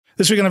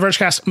This week on the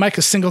Vergecast,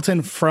 Micah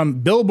Singleton from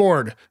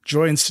Billboard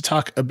joins to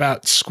talk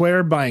about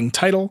Square buying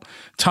Tidal.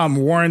 Tom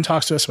Warren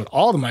talks to us about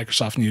all the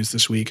Microsoft news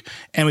this week,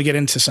 and we get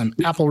into some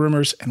Apple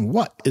rumors and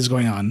what is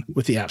going on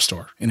with the App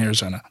Store in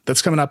Arizona.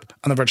 That's coming up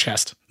on the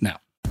Vergecast now.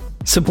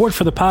 Support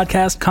for the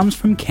podcast comes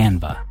from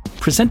Canva.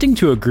 Presenting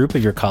to a group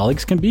of your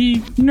colleagues can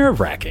be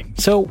nerve-wracking,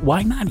 so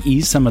why not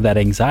ease some of that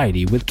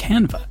anxiety with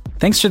Canva?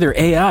 Thanks to their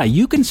AI,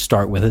 you can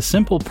start with a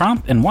simple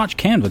prompt and watch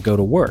Canva go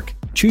to work.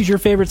 Choose your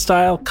favorite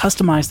style,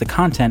 customize the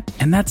content,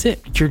 and that's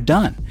it. You're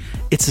done.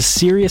 It's a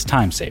serious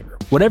time saver.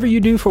 Whatever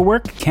you do for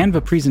work,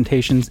 Canva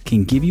presentations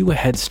can give you a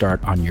head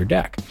start on your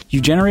deck.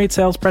 You generate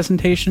sales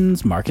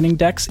presentations, marketing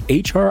decks,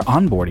 HR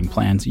onboarding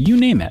plans, you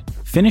name it.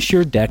 Finish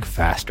your deck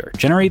faster.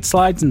 Generate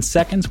slides in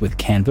seconds with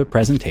Canva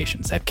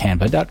presentations at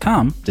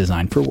canva.com,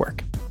 designed for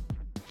work.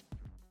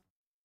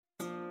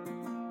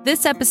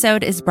 This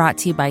episode is brought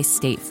to you by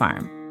State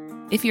Farm.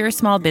 If you're a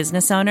small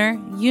business owner,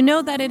 you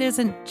know that it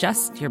isn't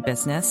just your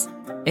business,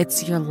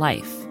 it's your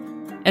life.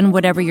 And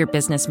whatever your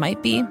business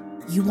might be,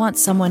 you want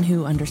someone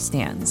who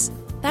understands.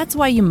 That's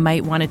why you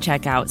might want to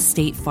check out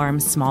State Farm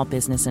Small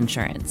Business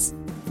Insurance.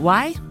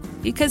 Why?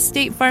 Because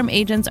State Farm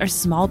agents are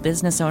small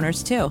business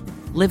owners too,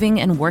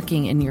 living and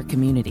working in your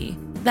community.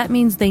 That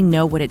means they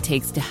know what it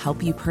takes to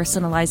help you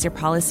personalize your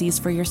policies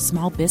for your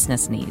small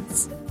business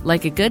needs.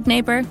 Like a good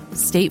neighbor,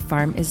 State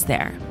Farm is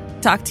there.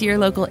 Talk to your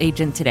local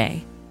agent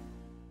today.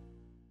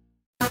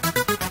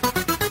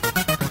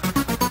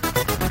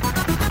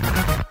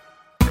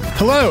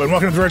 Hello, and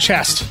welcome to the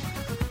Vergecast,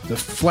 the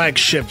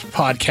flagship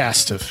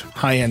podcast of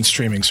high-end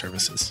streaming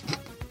services.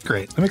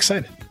 Great. I'm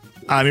excited.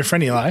 I'm your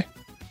friend Eli.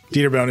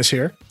 Dieter Bone is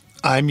here.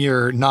 I'm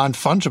your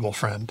non-fungible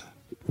friend.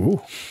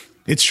 Ooh,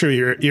 it's true.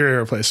 You're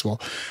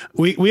irreplaceable.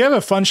 We have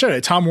a fun show.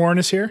 Tom Warren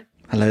is here.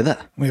 Hello there.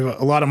 We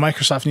have a lot of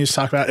Microsoft news to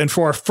talk about. And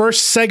for our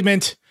first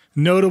segment,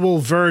 notable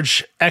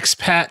Verge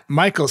expat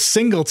Michael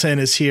Singleton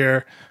is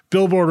here.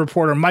 Billboard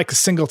reporter Micah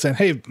Singleton.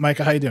 Hey,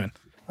 Micah, how you doing?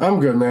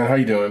 I'm good, man. How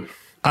you doing?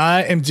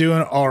 I am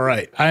doing all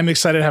right. I'm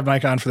excited to have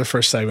Mike on for the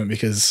first segment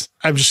because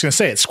I'm just going to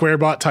say it. Square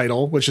bought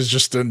Tidal, which is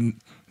just a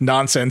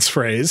nonsense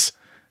phrase.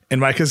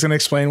 And Mike is going to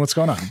explain what's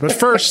going on. But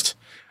first,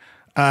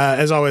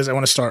 as always, I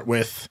want to start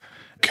with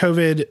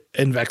COVID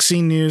and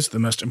vaccine news, the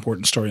most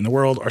important story in the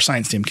world. Our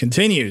science team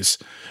continues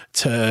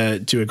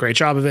to do a great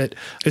job of it.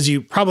 As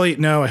you probably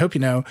know, I hope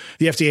you know,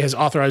 the FDA has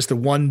authorized the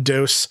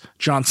 1-dose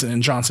Johnson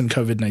 & Johnson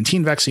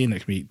COVID-19 vaccine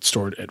that can be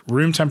stored at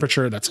room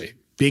temperature. That's a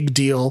big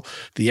deal.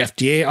 The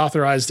FDA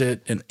authorized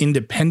it. An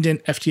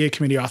independent FDA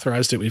committee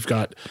authorized it. We've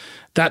got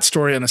that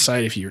story on the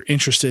site. If you're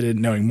interested in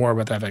knowing more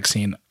about that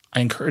vaccine, I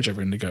encourage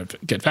everyone to go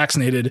get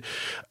vaccinated.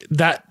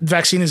 That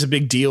vaccine is a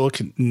big deal. It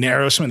can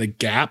narrow some of the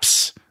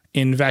gaps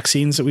in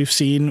vaccines that we've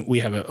seen. We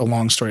have a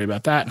long story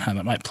about that and how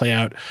that might play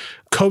out.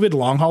 COVID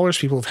long haulers,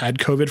 people have had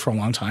COVID for a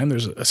long time.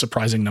 There's a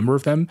surprising number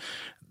of them.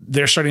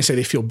 They're starting to say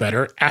they feel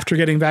better after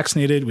getting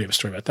vaccinated. We have a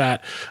story about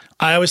that.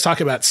 I always talk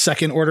about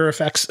second order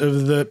effects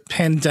of the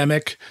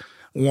pandemic.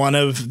 One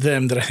of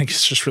them that I think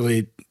is just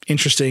really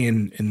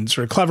interesting and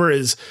sort of clever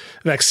is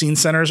vaccine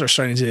centers are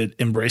starting to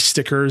embrace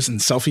stickers and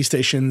selfie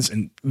stations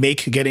and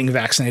make getting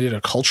vaccinated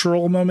a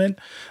cultural moment.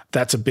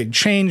 That's a big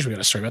change. We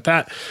got a story about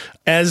that.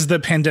 As the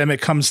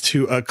pandemic comes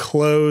to a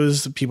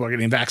close, people are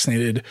getting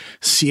vaccinated.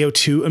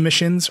 CO2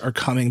 emissions are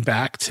coming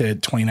back to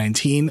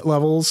 2019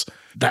 levels.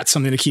 That's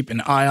something to keep an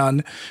eye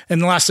on.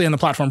 And lastly, on the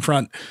platform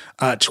front,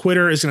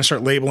 Twitter is going to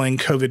start labeling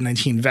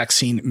COVID-19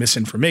 vaccine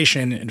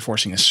misinformation,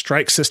 enforcing a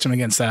strike system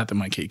against that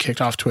might get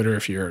kicked off Twitter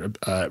if you're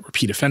a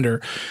repeat offender.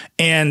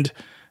 And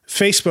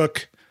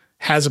Facebook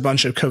has a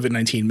bunch of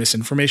COVID-19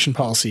 misinformation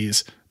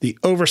policies. The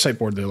oversight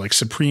board, the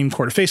Supreme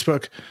Court of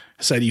Facebook,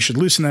 said you should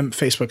loosen them.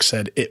 Facebook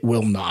said it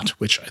will not,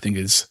 which I think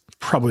is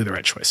probably the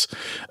right choice.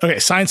 Okay,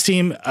 science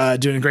team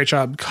doing a great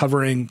job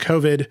covering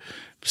COVID.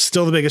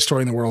 Still the biggest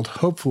story in the world.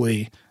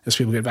 Hopefully, as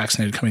people get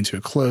vaccinated, coming to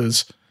a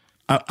close.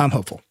 I'm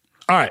hopeful.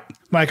 All right,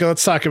 Michael,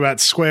 let's talk about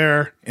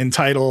Square and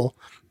Tidal.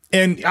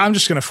 And I'm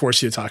just going to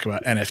force you to talk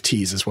about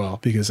NFTs as well,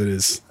 because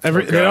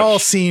it all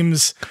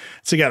seems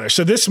together.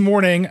 So this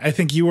morning, I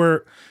think you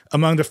were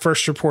among the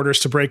first reporters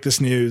to break this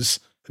news.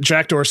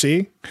 Jack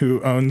Dorsey,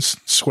 who owns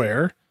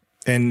Square,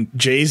 and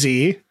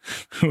Jay-Z,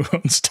 who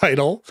owns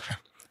Tidal,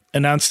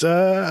 announced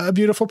a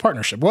beautiful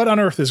partnership. What on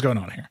earth is going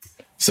on here?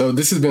 So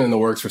this has been in the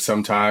works for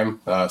some time,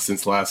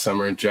 since last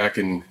summer. Jack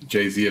and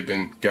Jay-Z have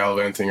been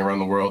gallivanting around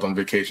the world on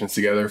vacations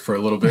together for a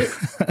little bit,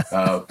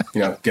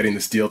 getting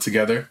this deal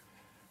together.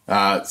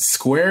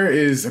 Square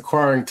is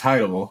acquiring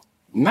Tidal,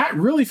 not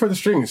really for the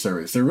streaming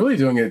service. They're really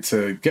doing it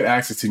to get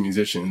access to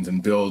musicians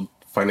and build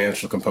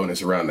financial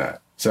components around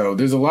that. So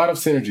there's a lot of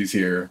synergies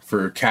here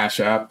for Cash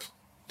App.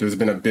 There's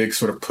been a big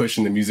sort of push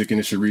in the music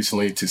industry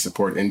recently to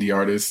support indie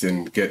artists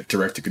and get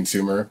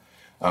direct-to-consumer.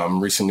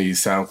 Recently,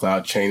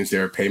 SoundCloud changed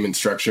their payment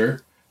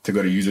structure to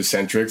go to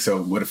user-centric.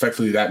 So what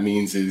effectively that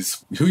means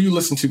is who you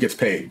listen to gets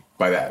paid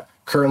by that.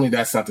 Currently,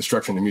 that's not the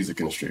structure in the music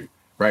industry.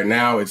 Right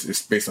now,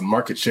 it's based on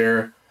market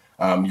share.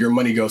 Your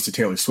money goes to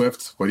Taylor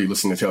Swift, whether you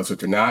listen to Taylor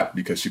Swift or not,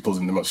 because she pulls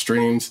in the most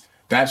streams.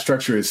 That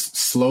structure is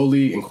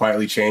slowly and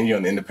quietly changing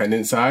on the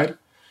independent side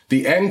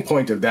the end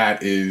point of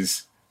that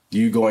is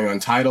you going on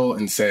Tidal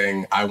and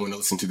saying, I want to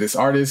listen to this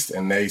artist.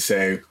 And they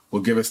say,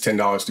 well, give us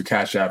 $10 through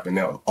Cash App, and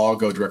they'll all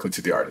go directly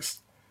to the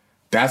artist.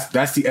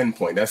 That's the end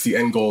point. That's the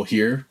end goal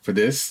here for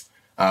this.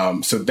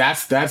 So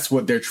that's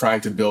what they're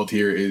trying to build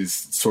here, is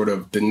sort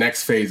of the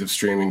next phase of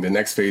streaming, the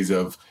next phase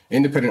of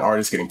independent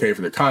artists getting paid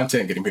for their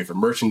content, getting paid for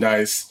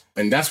merchandise.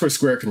 And that's where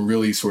Square can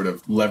really sort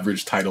of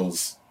leverage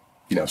Tidal's,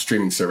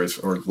 streaming service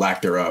or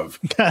lack thereof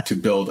to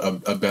build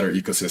a better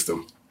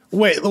ecosystem.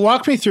 Wait,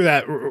 walk me through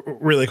that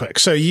really quick.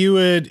 So you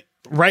would,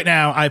 right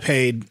now I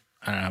paid,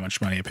 I don't know how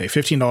much money I pay,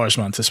 $15 a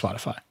month to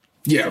Spotify.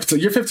 Yeah, so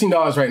your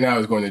 $15 right now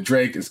is going to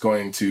Drake, it's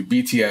going to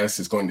BTS,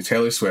 it's going to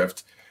Taylor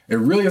Swift. It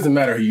really doesn't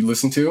matter who you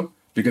listen to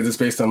because it's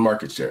based on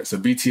market share. So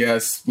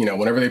BTS,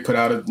 whenever they put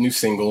out a new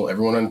single,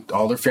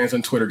 all their fans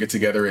on Twitter get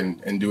together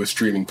and do a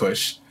streaming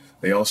push.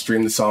 They all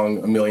stream the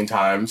song 1 million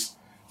times.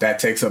 That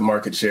takes up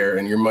market share,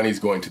 and your money's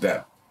going to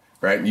them,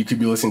 right? You could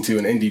be listening to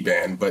an indie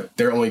band, but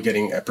they're only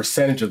getting a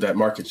percentage of that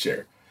market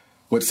share.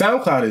 What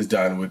SoundCloud has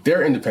done with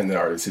their independent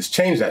artists is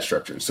change that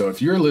structure. So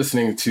if you're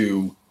listening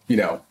to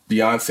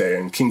Beyonce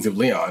and Kings of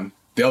Leon,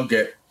 they'll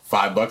get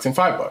 $5 and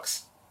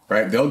 $5,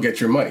 right? They'll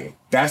get your money.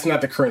 That's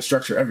not the current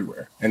structure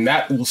everywhere. And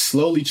that will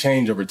slowly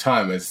change over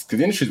time because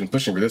the industry's been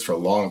pushing for this for a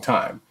long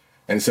time.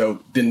 And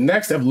so the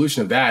next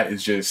evolution of that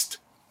is just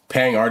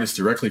paying artists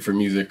directly for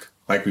music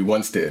like we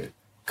once did,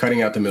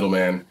 cutting out the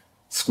middleman.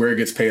 Square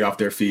gets paid off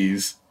their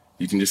fees.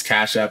 You can just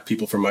Cash App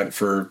people for money,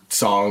 for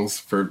songs,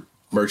 for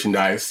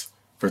merchandise,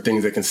 for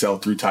things that can sell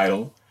through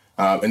Tidal.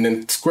 And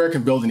then Square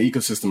can build an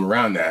ecosystem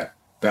around that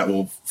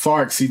will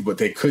far exceed what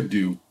they could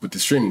do with the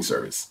streaming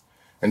service.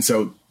 And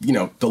so,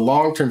 the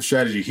long-term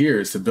strategy here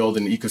is to build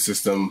an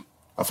ecosystem,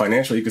 a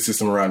financial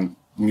ecosystem around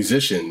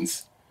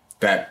musicians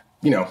that,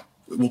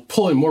 will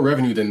pull in more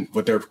revenue than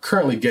what they're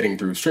currently getting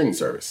through streaming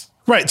service.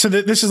 Right. So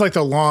this is like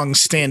the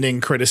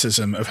long-standing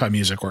criticism of how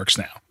music works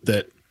now,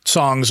 that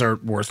songs are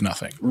worth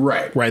nothing.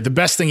 Right. Right. The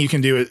best thing you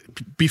can do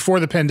before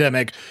the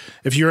pandemic,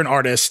 if you're an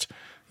artist,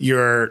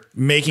 you're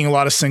making a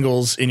lot of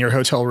singles in your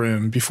hotel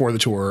room before the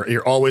tour.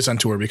 You're always on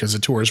tour because the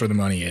tour is where the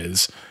money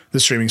is. The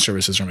streaming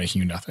services are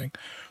making you nothing.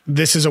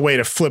 This is a way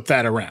to flip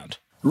that around.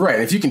 Right.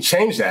 If you can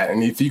change that,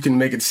 and if you can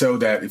make it so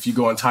that if you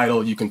go on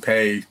Tidal, you can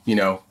pay,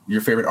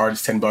 your favorite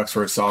artist $10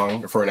 for a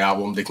song or for an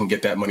album, they can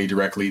get that money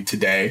directly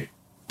today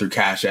through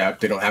Cash App.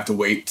 They don't have to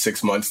wait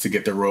 6 months to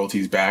get their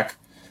royalties back.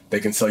 They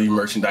can sell you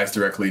merchandise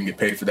directly and get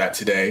paid for that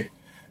today.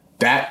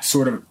 That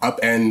sort of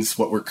upends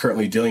what we're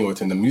currently dealing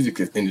with in the music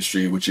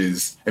industry, which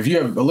is, if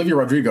you have Olivia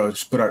Rodrigo,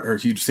 she put out her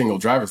huge single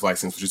Driver's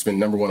License, which has been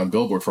 #1 on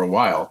Billboard for a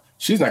while.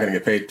 She's not going to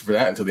get paid for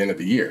that until the end of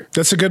the year.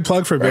 That's a good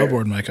plug for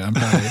Billboard, Micah. I'm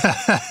proud of you.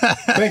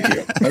 Thank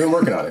you. I've been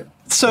working on it.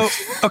 So,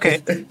 okay,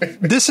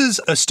 this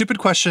is a stupid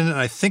question, and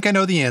I think I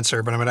know the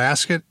answer, but I'm going to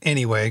ask it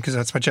anyway because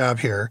that's my job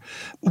here.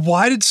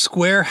 Why did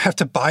Square have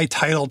to buy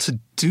Tidal to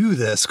do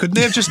this? Couldn't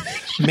they have just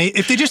made,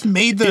 if they just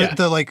made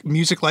the like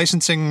music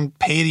licensing,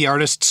 pay the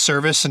artist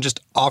service and just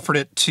offered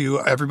it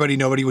to everybody,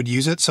 nobody would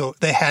use it? So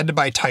they had to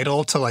buy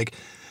Tidal to like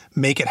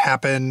make it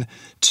happen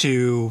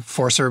to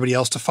force everybody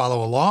else to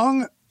follow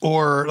along?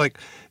 Or like,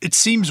 it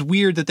seems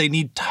weird that they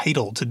need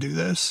Tidal to do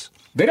this.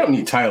 They don't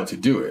need Tidal to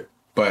do it.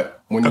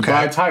 But when you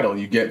buy Tidal,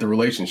 you get the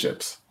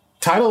relationships.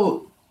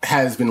 Tidal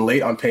has been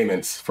late on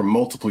payments for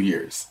multiple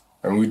years.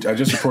 And I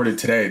just reported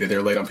today that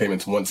they're late on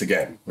payments once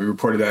again. We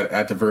reported that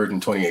at The Verge in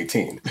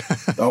 2018.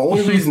 The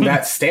only reason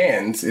that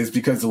stands is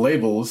because the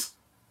labels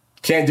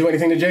can't do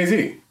anything to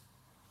Jay-Z.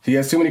 He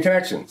has too many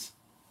connections.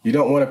 You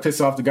don't want to piss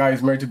off the guy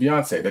who's married to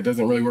Beyonce. That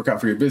doesn't really work out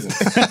for your business.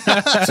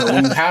 So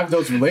when you have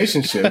those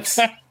relationships,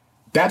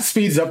 that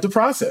speeds up the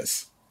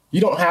process. You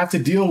don't have to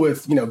deal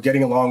with,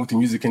 getting along with the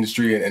music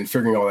industry and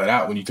figuring all that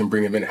out when you can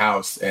bring him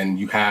in-house and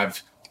you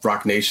have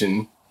Rock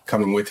Nation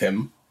coming with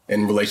him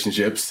and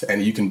relationships,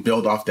 and you can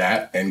build off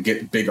that and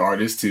get big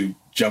artists to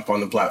jump on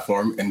the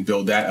platform and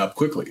build that up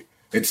quickly.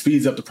 It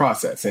speeds up the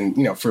process.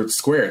 And, for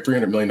Square,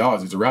 $300 million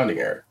is a rounding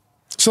error.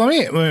 So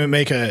let me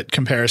make a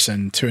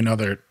comparison to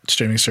another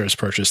streaming service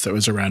purchase that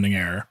was a rounding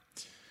error.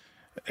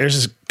 There's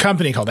this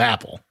company called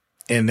Apple,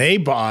 and they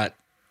bought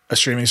a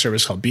streaming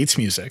service called Beats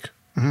Music,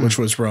 which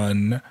was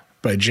run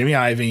by Jimmy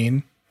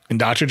Iovine and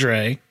Dr.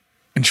 Dre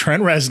and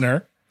Trent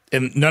Reznor.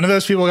 And none of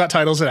those people got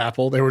titles at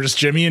Apple. They were just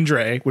Jimmy and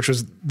Dre, which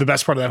was the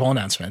best part of that whole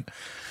announcement.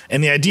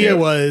 And the idea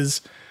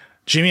was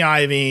Jimmy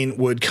Iovine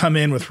would come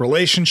in with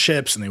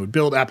relationships and they would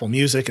build Apple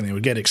Music and they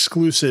would get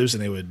exclusives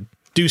and they would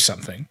do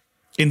something.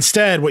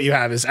 Instead, what you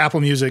have is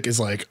Apple Music is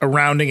like a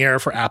rounding error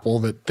for Apple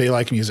that they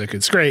like music.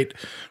 It's great.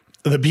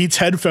 The Beats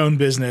headphone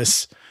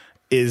business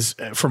is,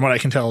 from what I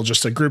can tell,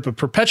 just a group of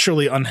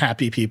perpetually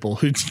unhappy people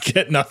who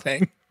get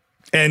nothing.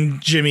 And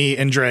Jimmy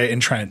and Dre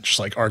and Trent just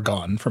like are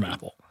gone from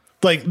Apple.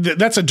 Like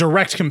that's a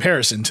direct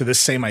comparison to this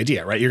same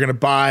idea, right? You're going to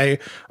buy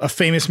a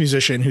famous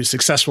musician who's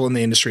successful in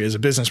the industry as a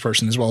business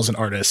person as well as an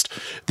artist.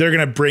 They're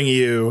going to bring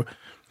you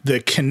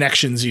the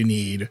connections you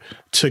need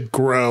to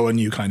grow a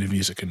new kind of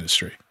music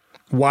industry.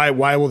 Why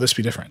will this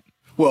be different?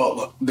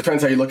 Well,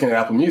 depends how you're looking at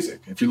Apple Music.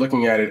 If you're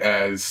looking at it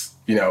as,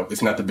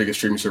 it's not the biggest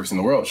streaming service in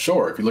the world.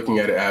 Sure, if you're looking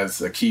at it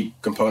as a key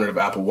component of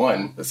Apple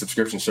One, the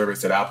subscription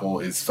service that Apple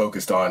is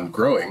focused on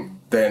growing,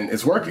 then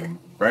it's working,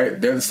 right?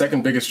 They're the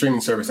second biggest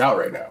streaming service out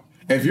right now.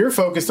 If you're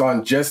focused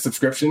on just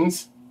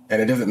subscriptions,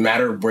 and it doesn't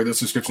matter where those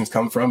subscriptions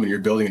come from, and you're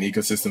building an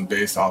ecosystem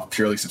based off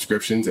purely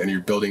subscriptions, and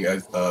you're building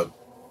a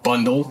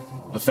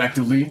bundle,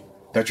 effectively,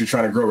 that you're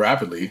trying to grow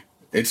rapidly,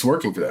 it's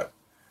working for them.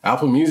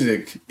 Apple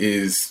Music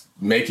is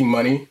making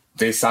money.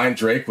 They signed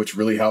Drake, which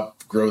really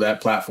helped grow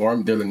that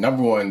platform. They're the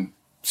number one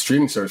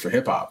streaming service for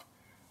hip hop.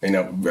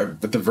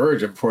 But The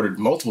Verge have reported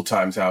multiple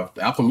times how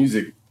Apple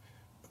Music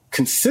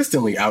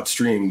consistently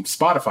outstreamed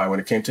Spotify when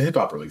it came to hip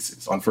hop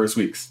releases on first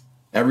weeks.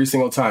 Every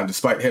single time,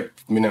 despite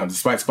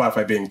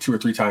Spotify being 2 or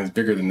 3 times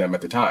bigger than them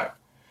at the time.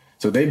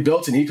 So they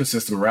built an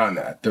ecosystem around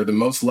that. They're the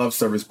most loved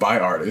service by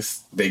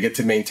artists. They get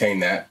to maintain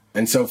that.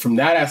 And so from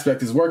that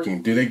aspect, it's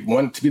working. Do they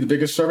want to be the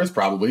biggest service?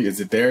 Probably. Is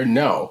it there?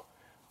 No.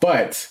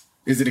 But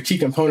is it a key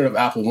component of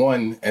Apple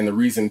One and the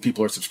reason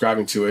people are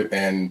subscribing to it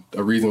and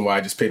a reason why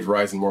I just paid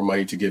Verizon more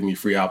money to give me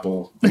free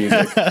Apple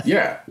Music?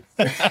 Yeah.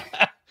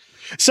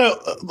 So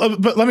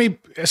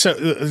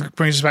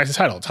brings us back to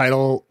Tidal.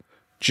 Tidal,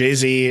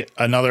 Jay-Z,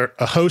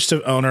 a host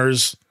of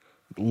owners,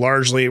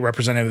 largely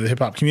representative of the hip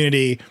hop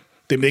community.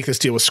 They make this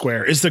deal with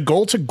Square. Is the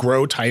goal to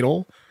grow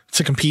Tidal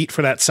to compete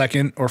for that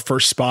second or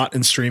first spot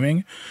in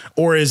streaming?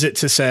 Or is it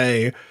to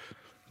say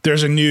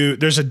there's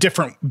a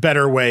different,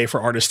 better way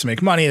for artists to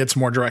make money that's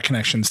more direct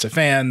connections to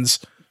fans?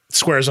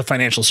 Square is a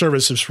financial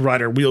services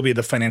provider. We'll be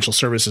the financial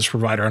services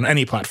provider on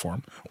any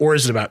platform. Or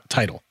is it about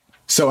Tidal?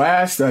 So I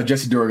asked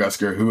Jesse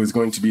Dorgusker, who is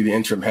going to be the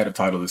interim head of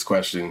Tidal, this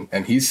question,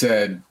 and he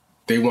said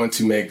they want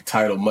to make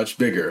Tidal much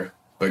bigger,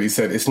 but he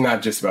said it's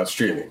not just about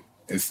streaming.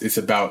 It's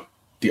about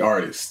the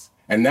artists.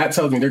 And that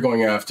tells me they're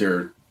going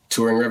after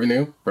touring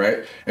revenue,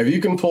 right? If you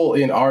can pull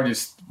in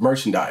artist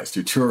merchandise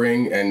through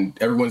touring and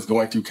everyone's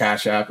going through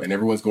Cash App and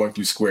everyone's going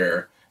through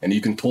Square, and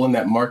you can pull in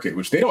that market,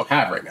 which they don't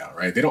have right now,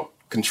 right? They don't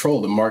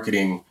control the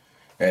marketing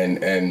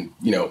and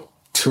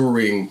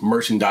touring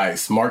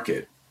merchandise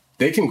market.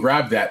 They can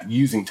grab that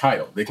using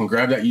Tidal. They can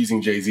grab that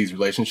using Jay-Z's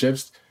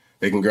relationships.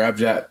 They can grab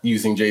that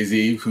using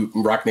Jay-Z, who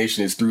Rock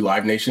Nation is through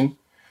Live Nation.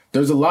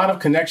 There's a lot of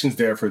connections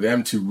there for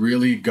them to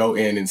really go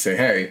in and say,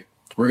 hey,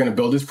 we're going to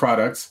build this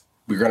product.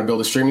 We're going to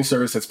build a streaming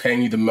service that's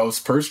paying you the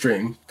most per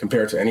stream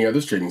compared to any other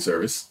streaming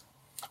service.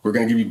 We're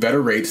going to give you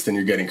better rates than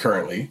you're getting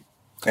currently.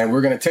 And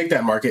we're going to take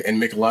that market and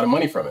make a lot of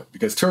money from it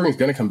because touring is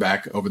going to come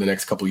back over the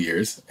next couple of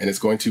years and it's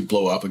going to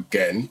blow up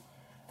again.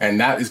 And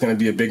that is going to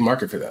be a big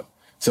market for them.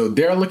 So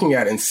they're looking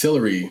at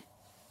ancillary,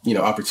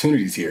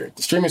 opportunities here.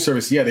 The streaming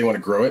service, yeah, they want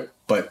to grow it,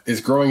 but is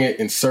growing it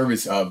in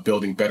service of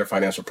building better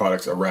financial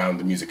products around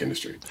the music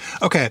industry.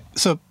 Okay,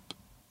 so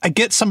I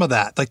get some of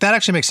that. Like, that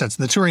actually makes sense.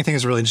 And the touring thing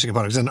is a really interesting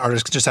component because then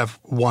artists can just have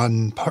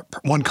one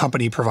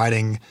company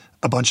providing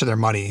a bunch of their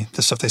money,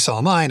 the stuff they sell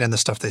online and the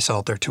stuff they sell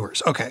at their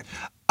tours. Okay.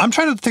 I'm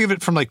trying to think of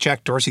it from like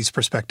Jack Dorsey's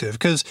perspective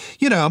because,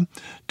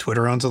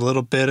 Twitter owns a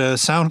little bit of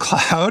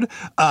SoundCloud.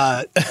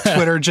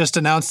 Twitter just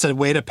announced a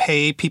way to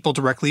pay people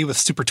directly with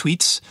super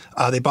tweets.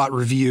 They bought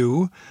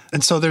Review.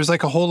 And so there's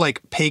like a whole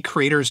like pay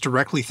creators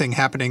directly thing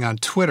happening on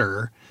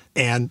Twitter.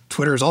 And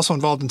Twitter is also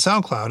involved in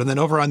SoundCloud. And then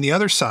over on the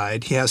other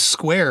side, he has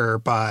Square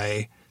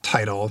by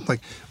Tidal. Like,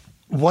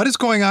 what is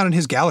going on in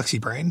his galaxy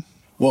brain?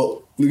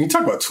 Well, when you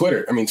talk about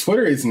Twitter,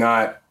 Twitter is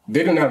not,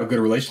 they don't have a good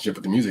relationship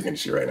with the music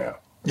industry right now.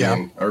 Yeah.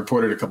 And I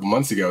reported a couple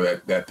months ago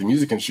that the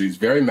music industry is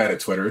very mad at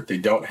Twitter. They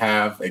don't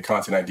have a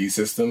content ID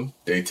system.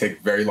 They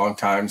take very long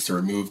times to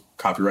remove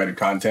copyrighted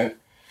content.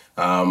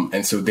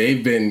 And so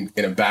they've been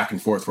in a back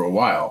and forth for a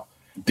while.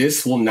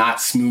 This will not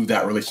smooth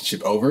that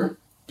relationship over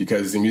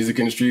because the music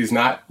industry is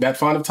not that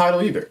fond of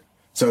Tidal either.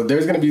 So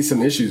there's going to be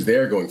some issues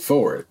there going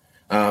forward.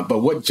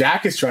 But what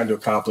Jack is trying to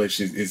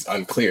accomplish is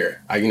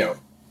unclear.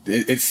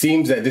 It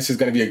seems that this is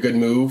going to be a good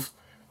move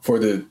for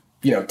the,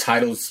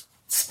 Tidal's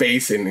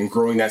space and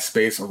growing that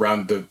space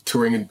around the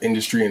touring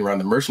industry and around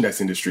the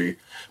merchandise industry.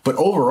 But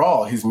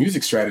overall, his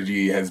music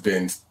strategy has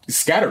been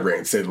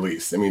scatterbrained, to say the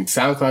least.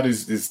 SoundCloud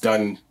is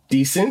done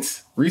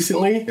decent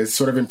recently. It's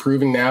sort of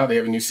improving now. They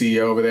have a new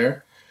CEO over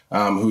there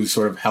who's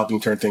sort of helping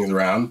turn things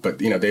around. But,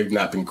 they've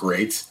not been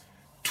great.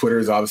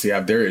 Twitter's obviously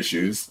have their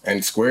issues.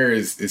 And Square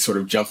is sort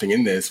of jumping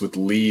in this with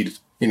the lead,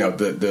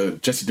 the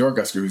Jesse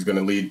Dorgusker, who's going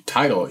to lead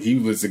Tidal. He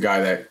was the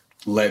guy that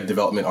led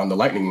development on the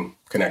Lightning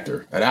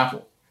connector at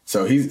Apple.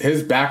 So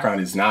his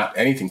background is not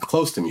anything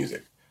close to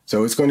music.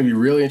 So it's going to be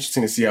really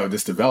interesting to see how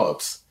this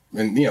develops.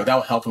 And,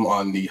 that'll help him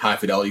on the high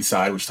fidelity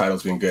side, which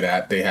Tidal's been good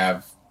at. They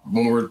have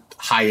more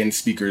high-end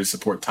speakers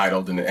support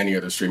Tidal than any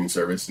other streaming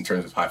service in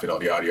terms of high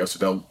fidelity audio. So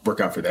they'll work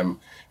out for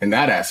them in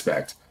that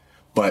aspect.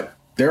 But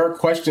there are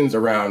questions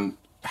around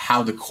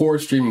how the core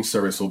streaming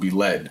service will be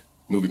led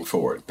moving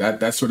forward.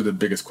 That's sort of the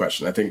biggest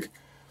question. I think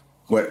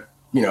what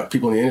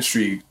people in the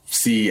industry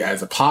see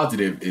as a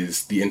positive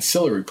is the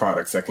ancillary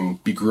products that can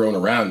be grown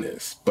around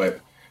this.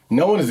 But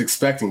no one is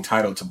expecting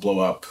Tidal to blow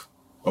up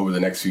over the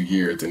next few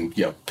years and,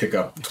 pick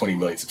up 20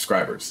 million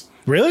subscribers.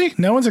 Really?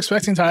 No one's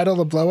expecting Tidal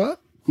to blow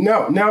up?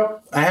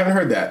 No, I haven't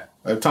heard that.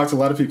 I've talked to a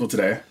lot of people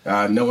today.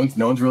 No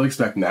one's really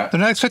expecting that. They're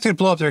not expecting it to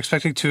blow up. They're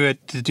expecting to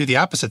do the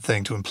opposite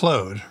thing, to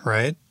implode,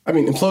 right? I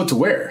mean, implode to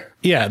where?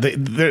 Yeah,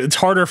 it's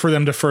harder for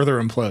them to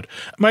further implode.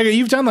 Micah,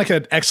 you've done like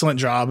an excellent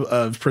job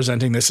of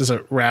presenting this as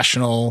a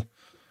rational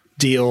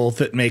deal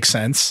that makes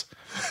sense.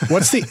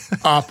 What's the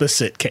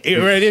opposite case?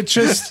 Right? It's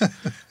just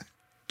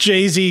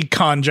Jay-Z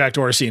conned Jack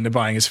Dorsey into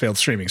buying his failed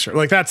streaming service.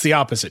 Like that's the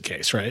opposite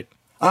case, right?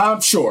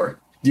 Sure.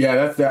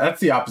 Yeah, that's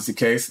the opposite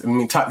case. I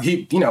mean,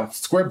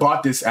 Square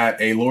bought this at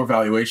a lower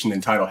valuation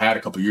than Tidal had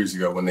a couple of years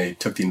ago when they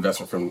took the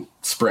investment from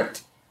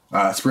Sprint.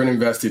 Sprint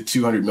invested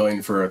 $200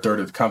 million for a third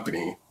of the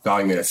company,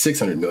 valuing it at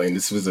 $600 million.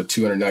 This was a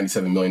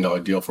 $297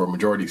 million deal for a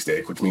majority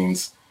stake, which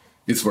means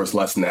it's worth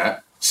less than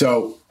that.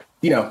 So,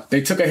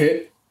 they took a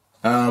hit,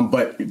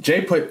 but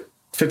Jay put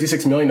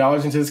 $56 million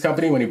into this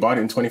company when he bought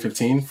it in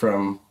 2015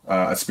 from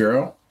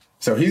Aspiro.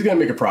 So he's going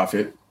to make a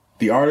profit.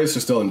 The artists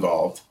are still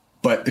involved.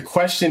 But the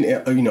question,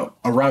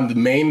 around the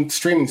main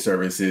streaming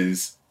service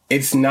is,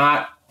 it's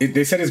not,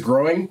 they said it's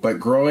growing, but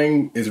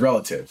growing is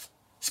relative.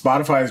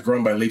 Spotify is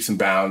growing by leaps and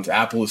bounds.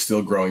 Apple is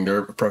still growing. They're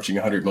approaching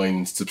 100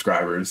 million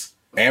subscribers.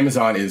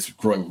 Amazon is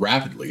growing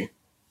rapidly.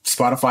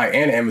 Spotify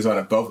and Amazon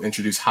have both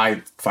introduced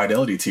high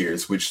fidelity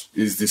tiers, which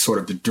is this sort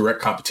of the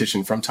direct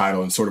competition from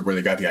Tidal and sort of where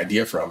they got the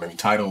idea from. I mean,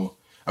 Tidal,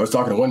 I was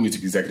talking to one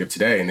music executive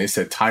today, and they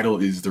said Tidal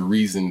is the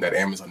reason that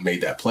Amazon made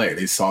that play.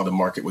 They saw the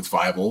market was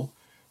viable.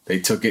 They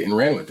took it and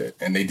ran with it,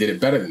 and they did it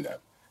better than them.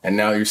 And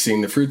now you're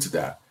seeing the fruits of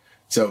that.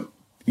 So,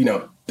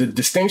 the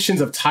distinctions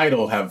of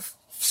Tidal have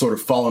sort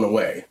of fallen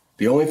away.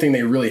 The only thing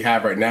they really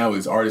have right now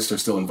is artists are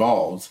still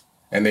involved,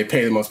 and they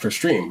pay the most per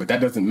stream, but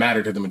that doesn't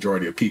matter to the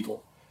majority of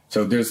people.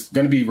 So there's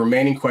going to be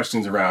remaining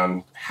questions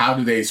around how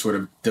do they sort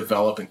of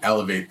develop and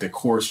elevate the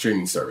core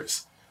streaming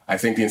service. I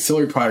think the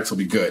ancillary products will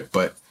be good,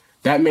 but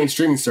that main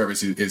streaming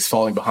service is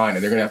falling behind,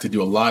 and they're going to have to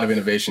do a lot of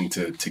innovation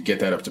to get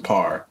that up to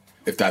par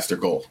if that's their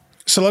goal.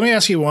 So let me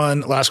ask you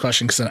one last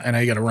question, because I know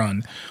you got to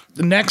run.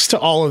 Next to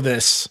all of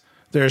this,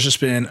 there's just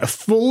been a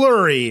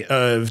flurry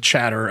of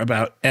chatter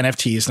about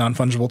NFTs,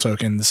 non-fungible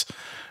tokens,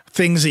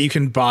 things that you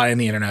can buy on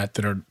the internet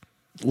that are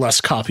less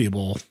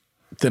copyable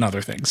than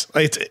other things.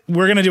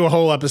 We're going to do a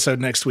whole episode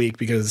next week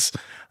because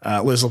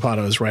Liz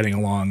Lopato is writing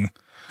a long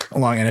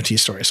NFT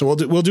story. So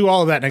we'll do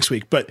all of that next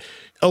week. But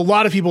a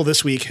lot of people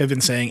this week have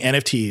been saying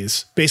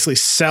NFTs, basically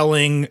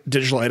selling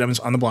digital items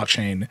on the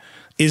blockchain,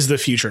 is the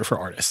future for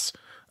artists.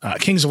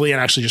 Kings of Leon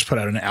actually just put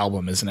out an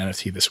album as an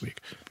NFT this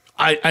week.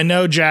 I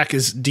know Jack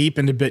is deep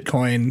into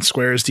Bitcoin.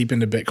 Square is deep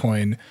into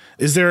Bitcoin.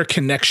 Is there a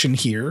connection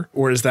here,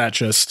 or is that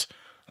just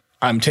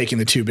I'm taking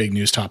the two big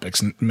news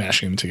topics and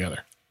mashing them together?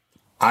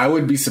 I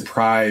would be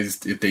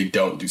surprised if they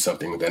don't do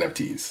something with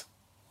NFTs.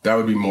 That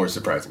would be more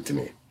surprising to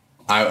me.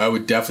 I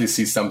would definitely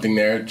see something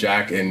there.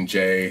 Jack and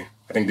Jay,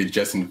 I think they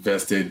just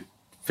invested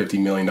 $50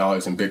 million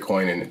in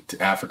Bitcoin in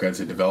Africa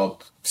to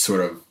develop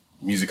sort of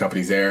music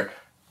companies there.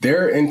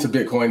 They're into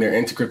Bitcoin. They're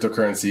into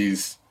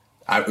cryptocurrencies.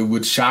 It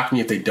would shock me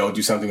if they don't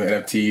do something with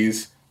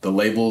NFTs. The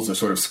labels are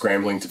sort of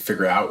scrambling to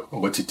figure out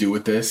what to do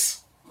with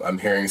this. I'm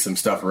hearing some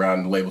stuff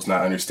around the labels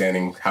not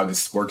understanding how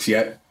this works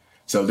yet.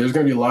 So there's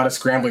going to be a lot of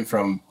scrambling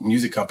from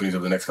music companies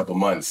over the next couple of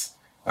months.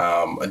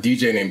 A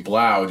DJ named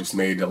Blau just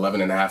made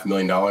 $11.5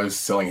 million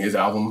selling his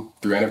album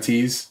through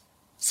NFTs.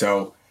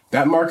 So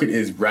that market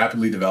is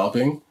rapidly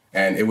developing,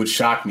 and it would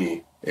shock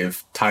me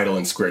if Tidal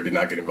and Square did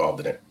not get involved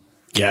in it.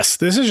 Yes,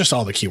 this is just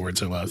all the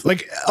keywords I love.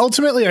 Like,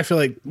 ultimately, I feel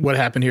like what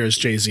happened here is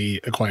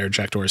Jay-Z acquired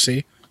Jack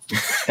Dorsey.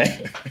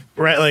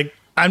 Right? Like,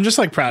 I'm just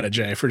like proud of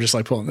Jay for just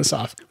like pulling this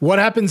off. What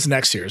happens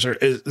next year?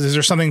 Is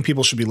there something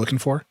people should be looking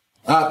for?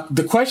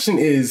 The question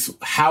is,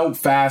 how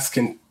fast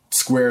can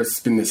Square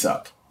spin this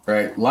up?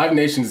 Right? Live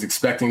Nation is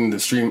expecting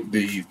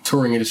the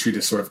touring industry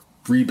to sort of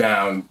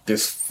rebound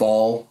this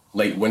fall,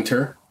 late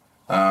winter.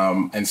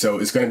 And so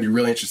it's going to be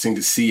really interesting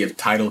to see if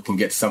Tidal can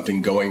get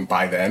something going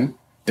by then.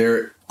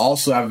 They're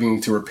also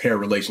having to repair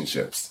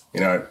relationships.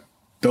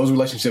 Those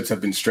relationships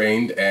have been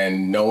strained,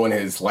 and no one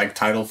has liked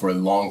Tidal for a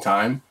long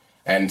time.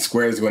 And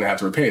Square is going to have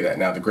to repay that.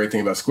 Now, the great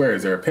thing about Square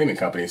is they're a payment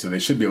company, so they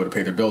should be able to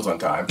pay their bills on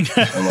time,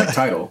 unlike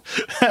Tidal.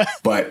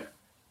 But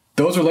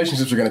those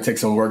relationships are going to take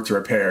some work to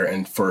repair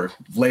and for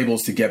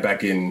labels to get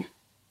back in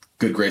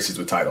good graces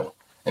with Tidal.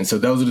 And so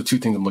those are the two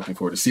things I'm looking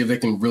for, to see if they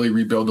can really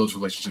rebuild those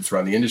relationships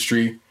around the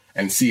industry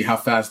and see how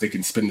fast they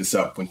can spin this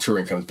up when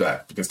touring comes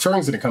back. Because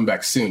touring's going to come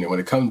back soon, and when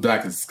it comes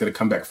back, it's going to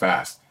come back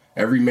fast.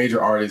 Every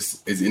major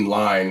artist is in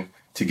line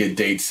to get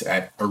dates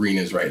at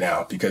arenas right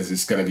now because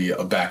it's going to be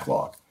a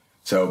backlog.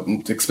 So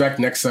expect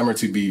next summer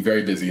to be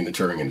very busy in the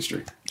touring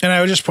industry. And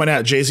I would just point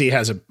out, Jay-Z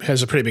has a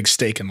pretty big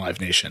stake in Live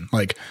Nation.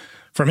 Like,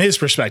 from his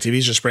perspective,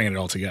 he's just bringing it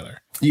all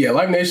together. Yeah,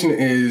 Live Nation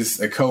is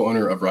a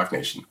co-owner of Rock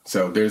Nation.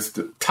 So there's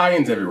the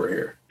tie-ins everywhere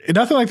here.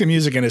 Nothing like the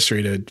music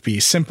industry to be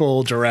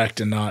simple, direct,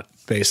 and not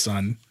based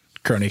on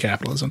crony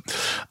capitalism.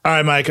 All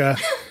right, Micah.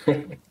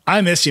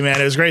 I miss you,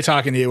 man. It was great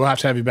talking to you. We'll have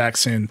to have you back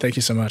soon. Thank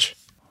you so much.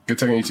 Good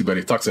talking to you too,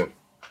 buddy. Talk soon.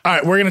 All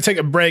right, we're going to take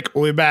a break.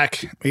 We'll be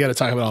back. We got to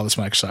talk about all this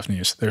Microsoft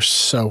news. There's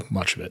so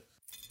much of it.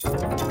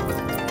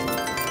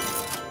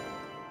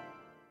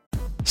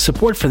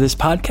 Support for this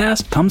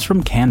podcast comes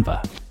from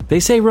Canva.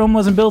 They say Rome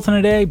wasn't built in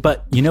a day,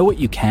 but you know what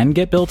you can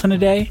get built in a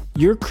day?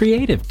 Your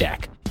creative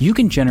deck. You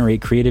can generate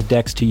creative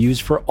decks to use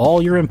for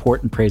all your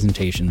important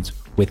presentations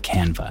with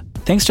Canva.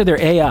 Thanks to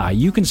their AI,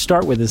 you can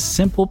start with a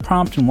simple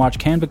prompt and watch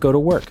Canva go to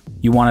work.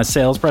 You want a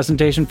sales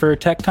presentation for a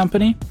tech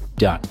company?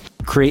 Done.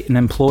 Create an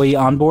employee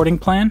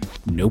onboarding plan?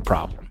 No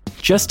problem.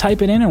 Just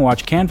type it in and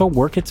watch Canva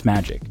work its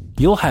magic.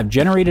 You'll have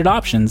generated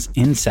options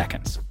in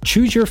seconds.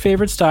 Choose your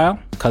favorite style,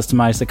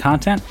 customize the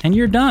content, and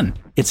you're done.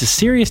 It's a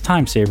serious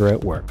time saver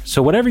at work,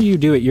 so whatever you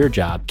do at your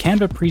job,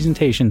 Canva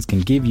presentations can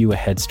give you a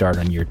head start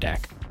on your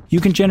deck. You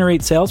can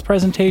generate sales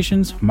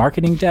presentations,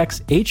 marketing decks,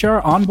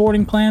 HR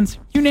onboarding plans,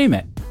 you name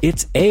it.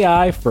 It's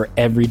AI for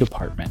every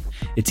department.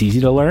 It's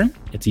easy to learn,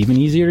 it's even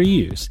easier to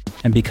use.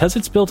 And because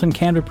it's built in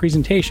Canva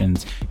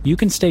presentations, you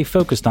can stay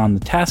focused on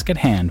the task at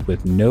hand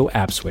with no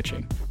app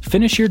switching.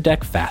 Finish your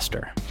deck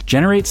faster.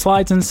 Generate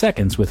slides in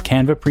seconds with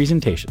Canva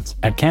presentations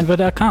at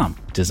canva.com,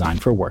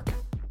 designed for work.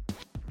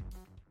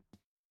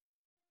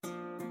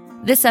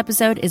 This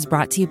episode is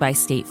brought to you by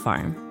State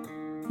Farm.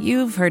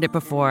 You've heard it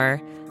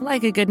before.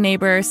 Like a good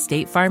neighbor,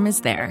 State Farm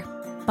is there.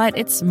 But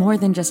it's more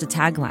than just a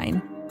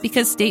tagline,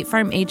 because State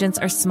Farm agents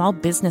are small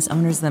business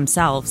owners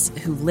themselves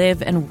who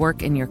live and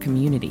work in your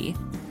community.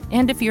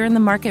 And if you're in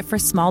the market for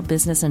small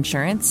business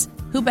insurance,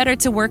 who better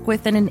to work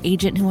with than an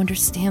agent who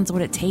understands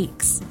what it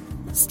takes?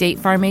 State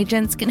Farm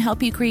agents can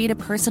help you create a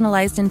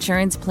personalized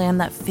insurance plan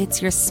that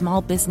fits your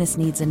small business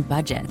needs and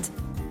budget.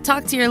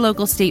 Talk to your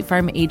local State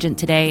Farm agent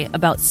today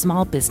about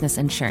small business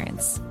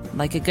insurance.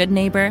 Like a good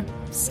neighbor,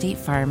 State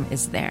Farm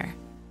is there.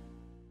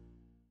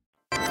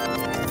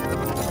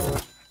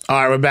 All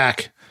right, we're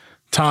back.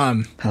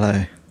 Tom.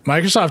 Hello.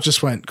 Microsoft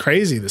just went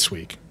crazy this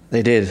week.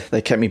 They did.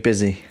 They kept me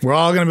busy. We're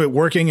all going to be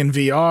working in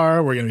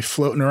VR. We're going to be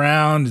floating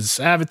around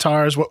as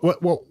avatars.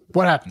 What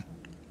happened?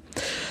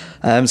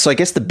 So I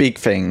guess the big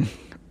thing,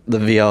 the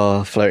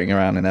VR floating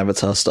around in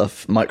avatar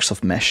stuff,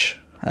 Microsoft Mesh.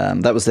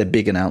 That was their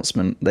big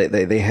announcement.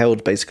 They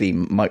held basically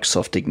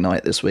Microsoft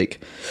Ignite this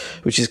week,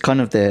 which is kind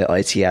of their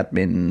IT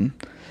admin,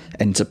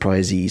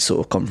 enterprisey sort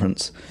of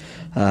conference.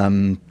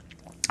 And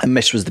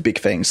Mesh was the big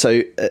thing.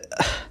 So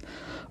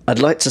I'd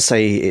like to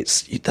say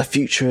it's the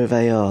future of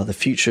AR, the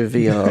future of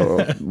VR,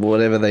 or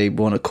whatever they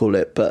want to call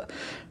it. But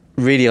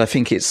really, I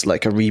think it's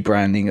like a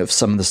rebranding of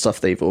some of the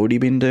stuff they've already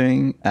been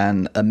doing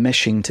and a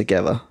meshing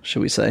together,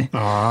 shall we say,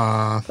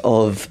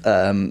 of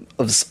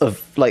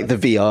like the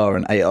VR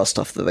and AR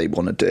stuff that they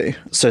want to do.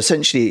 So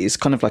essentially, it's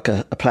kind of like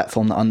a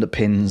platform that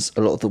underpins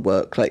a lot of the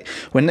work. Like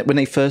when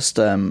they first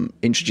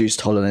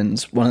introduced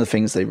HoloLens, one of the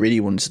things they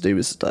really wanted to do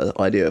was the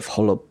idea of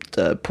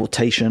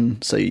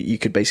holoportation. So you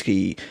could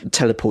basically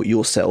teleport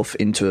yourself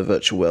into a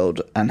virtual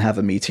world and have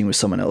a meeting with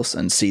someone else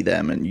and see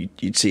them, and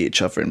you'd see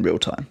each other in real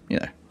time. You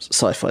know,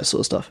 sci-fi sort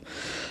of stuff.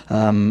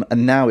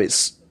 And now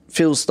it's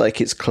feels like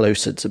it's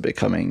closer to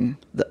becoming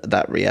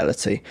that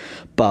reality,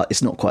 but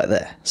it's not quite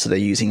there. So they're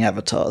using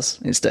avatars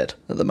instead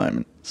at the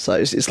moment. So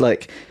it's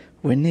like,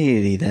 we're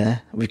nearly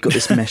there. We've got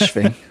this mesh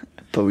thing,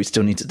 but we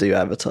still need to do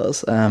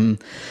avatars.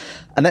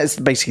 And that's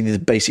basically the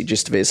basic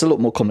gist of it. It's a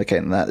lot more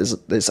complicated than that.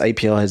 There's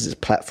APIs, there's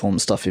platform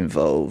stuff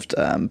involved,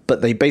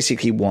 but they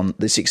basically want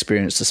this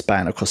experience to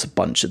span across a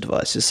bunch of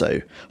devices.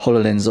 So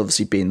HoloLens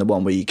obviously being the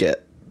one where you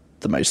get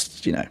the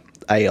most,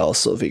 AR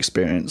sort of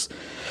experience,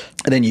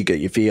 and then you get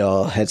your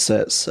VR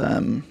headsets,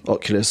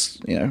 Oculus,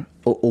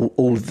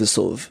 all of the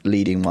sort of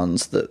leading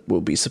ones that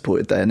will be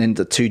supported there, and then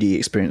the 2D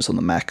experience on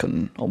the Mac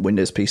and on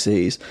Windows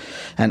PCs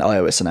and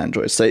iOS and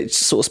Android. So it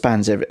sort of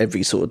spans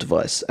every sort of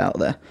device out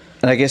there.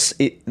 And I guess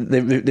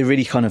they're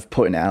really kind of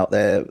putting it out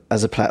there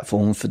as a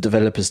platform for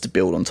developers to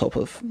build on top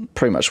of,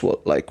 pretty much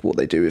what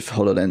they do with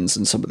HoloLens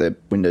and some of their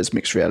Windows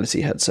mixed reality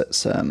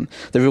headsets. The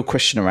real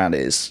question around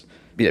it is,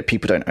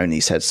 people don't own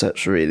these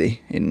headsets really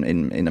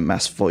in a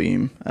mass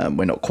volume.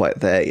 We're not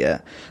quite there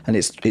yet, and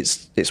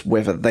it's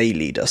whether they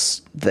lead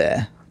us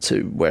there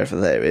to wherever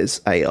there is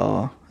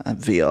AR and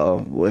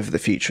VR, whatever the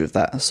future of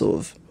that sort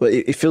of. Well,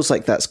 it feels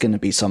like that's going to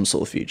be some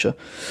sort of future,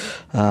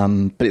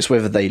 but it's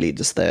whether they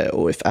lead us there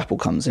or if Apple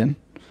comes in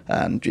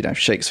and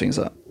shakes things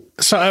up.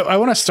 So I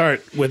want to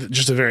start with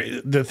just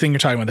the thing you're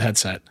talking about, the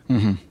headset.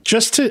 Mm-hmm.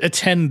 Just to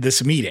attend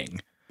this meeting,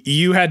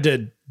 you had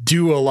to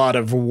do a lot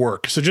of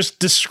work. So just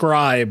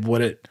describe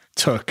what it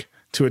took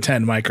to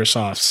attend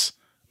Microsoft's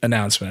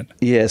announcement.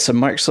 Yeah, so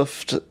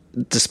Microsoft,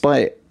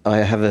 despite I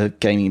have a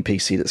gaming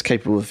PC that's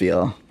capable of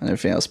VR and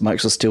everything else,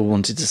 Microsoft still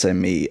wanted to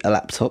send me a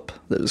laptop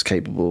that was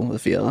capable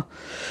of VR,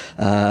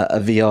 a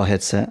VR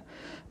headset,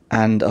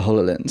 and a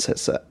HoloLens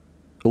headset,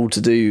 all to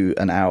do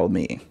an hour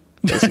meeting,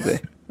 basically.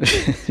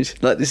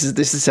 Like this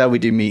is how we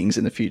do meetings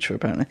in the future,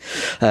 apparently.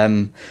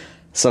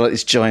 So like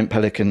this giant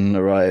Pelican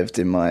arrived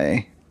in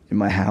my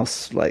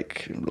house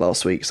like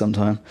last week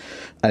sometime,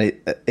 and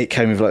it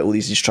came with like all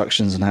these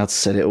instructions on how to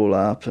set it all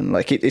up, and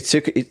like it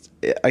took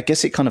I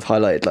guess it kind of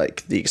highlighted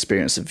like the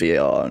experience of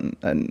VR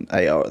and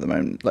AR at the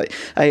moment. Like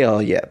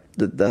AR, yeah,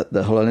 the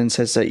HoloLens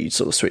headset, you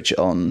sort of switch it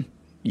on,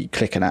 you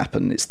click an app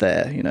and it's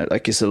there,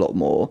 like it's a lot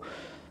more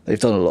They've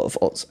done a lot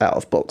of out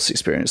of box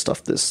experience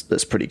stuff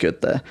that's pretty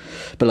good there,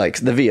 but like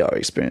the VR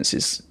experience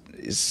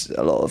is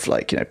a lot of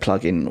like, you know,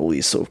 plug in all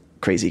these sort of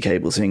crazy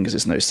cables in because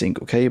there's no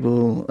single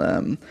cable.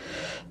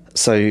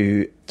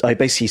 So I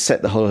basically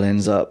set the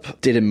HoloLens up,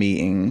 did a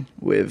meeting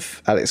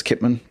with Alex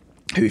Kipman,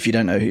 who, if you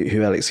don't know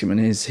who Alex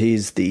Kipman is,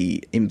 he's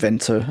the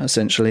inventor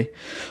essentially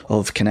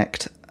of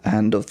Kinect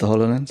and of the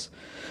HoloLens.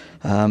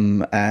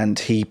 And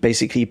he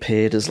basically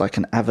appeared as like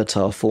an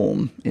avatar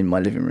form in my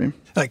living room.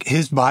 Like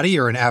his body,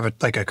 or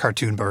like a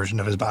cartoon version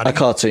of his body? A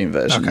cartoon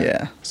version, okay.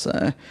 Yeah.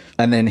 So,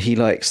 and then he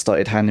like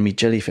started handing me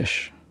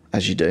jellyfish,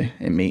 as you do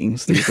in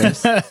meetings these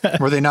days.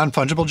 Were they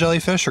non-fungible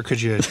jellyfish, or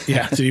could you?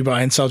 Yeah. Did you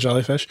buy and sell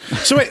jellyfish?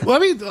 So wait,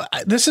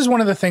 this is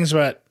one of the things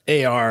about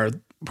AR,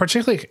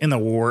 particularly in the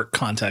work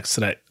context,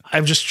 that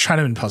I'm just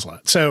trying to puzzle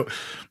out. So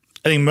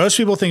I think most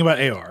people think about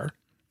AR,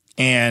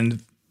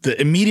 and the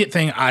immediate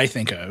thing I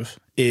think of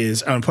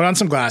is I'm going to put on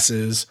some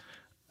glasses,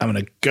 I'm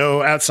going to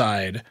go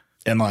outside,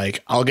 and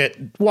like I'll get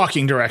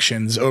walking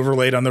directions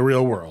overlaid on the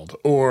real world,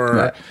 or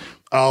right.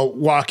 I'll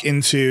walk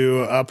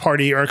into a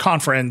party or a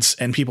conference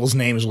and people's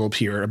names will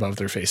appear above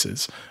their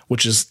faces,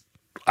 which is,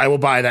 I will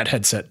buy that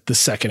headset the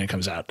second it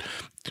comes out.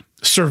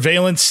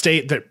 Surveillance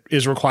state that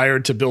is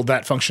required to build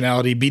that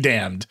functionality, be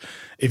damned.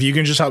 If you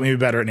can just help me be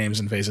better at names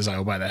and faces, I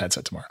will buy that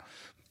headset tomorrow.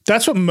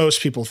 That's what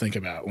most people think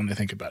about when they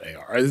think about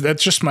AR.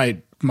 That's just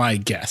my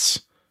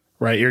guess,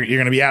 right? You're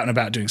going to be out and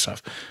about doing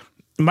stuff.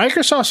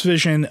 Microsoft's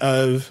vision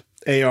of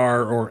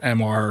AR or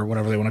MR or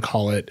whatever they want to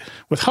call it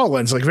with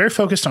HoloLens, like very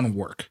focused on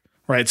work,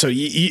 right? So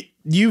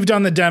you've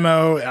done the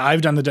demo.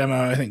 I've done the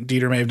demo. I think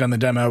Dieter may have done the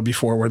demo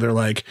before, where they're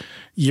like,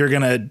 you're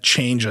going to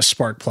change a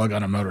spark plug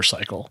on a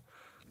motorcycle.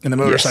 And the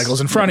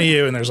motorcycle's in front of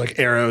you, and there's like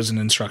arrows and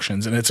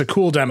instructions, and it's a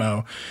cool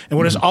demo. And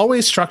what has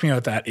always struck me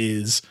about that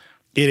is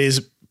it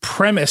is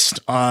premised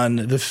on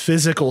the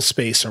physical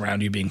space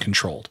around you being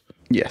controlled.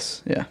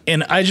 Yes, yeah.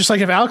 And I just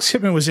like, if Alex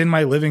Kipman was in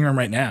my living room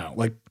right now,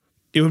 like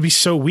it would be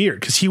so weird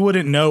because he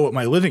wouldn't know what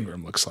my living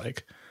room looks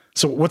like.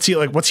 So what's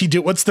he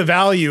do? What's the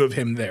value of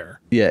him there?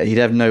 Yeah, he'd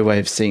have no way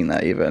of seeing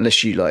that either,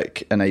 unless you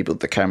like enabled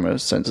the camera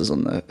sensors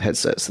on the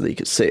headset so that you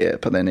could see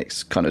it. But then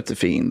it's kind of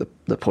defeating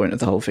the point of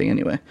the whole thing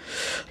anyway.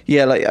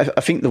 Yeah, like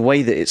I think the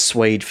way that it's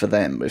swayed for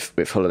them with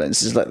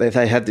HoloLens is like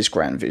they had this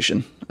grand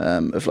vision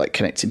of like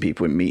connecting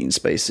people in meeting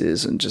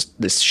spaces and just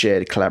this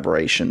shared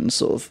collaboration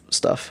sort of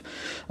stuff.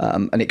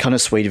 And it kind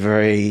of swayed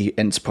very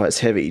enterprise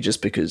heavy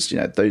just because, you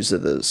know, those are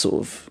the sort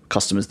of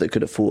customers that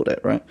could afford it,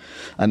 right?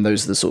 And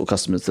those are the sort of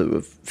customers that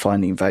were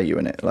finding value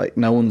in it. Like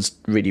no one's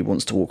really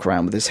wants to walk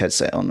around with this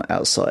headset on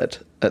outside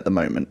at the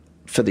moment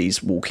for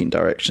these walking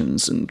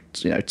directions and,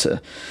 you know,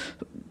 to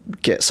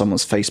get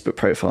someone's Facebook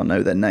profile,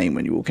 know their name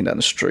when you're walking down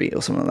the street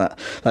or something like that.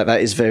 Like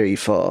that is very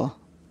far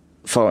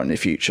in the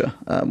future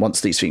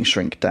once these things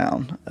shrink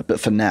down. But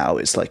for now,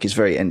 it's like it's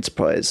very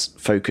enterprise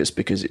focused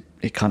because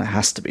it kind of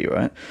has to be,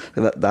 right?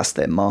 That's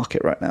their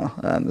market right now.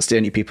 That's the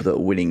only people that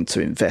are willing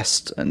to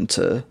invest and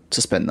to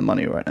spend the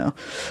money right now.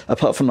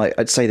 Apart from like,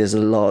 I'd say there's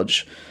a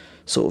large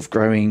sort of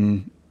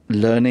growing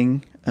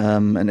learning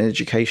and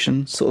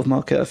education sort of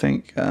market, I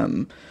think.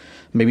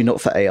 Maybe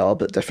not for AR,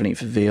 but definitely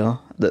for VR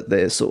that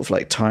they're sort of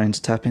like trying to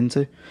tap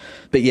into.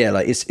 But yeah,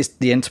 like it's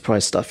the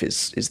enterprise stuff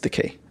is the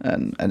key,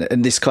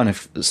 and this kind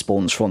of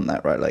spawns from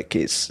that, right? Like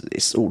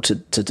it's all to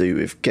do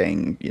with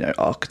getting, you know,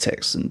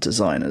 architects and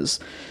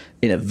designers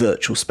in a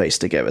virtual space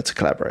together to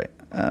collaborate,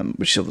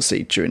 which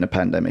obviously during a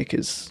pandemic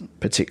is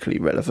particularly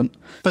relevant.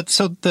 But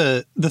so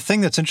the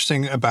thing that's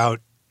interesting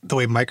about the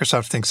way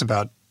Microsoft thinks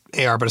about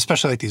AR, but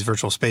especially like these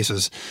virtual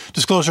spaces.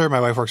 Disclosure, my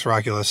wife works for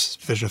Oculus,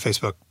 Vision of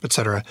Facebook, et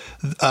cetera,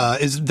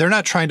 is they're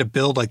not trying to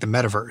build like the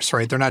metaverse,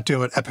 right? They're not doing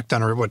what Epic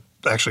done or what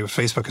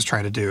Facebook is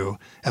trying to do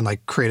and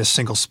like create a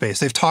single space.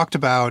 They've talked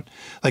about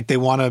like they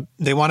want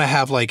to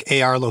have like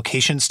AR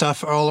location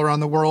stuff all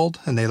around the world,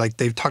 and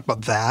they've talked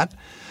about that.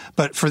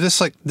 But for this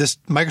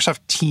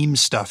Microsoft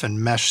Teams stuff and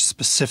Mesh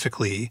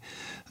specifically,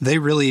 they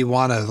really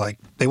want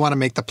to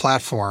make the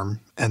platform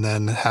and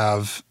then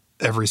have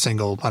every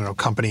single,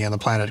 company on the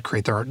planet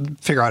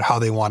figure out how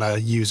they want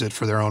to use it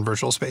for their own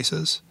virtual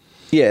spaces.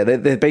 Yeah,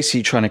 they're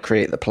basically trying to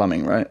create the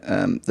plumbing, right?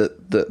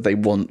 That they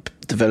want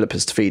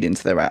developers to feed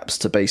into their apps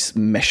to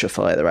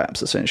meshify their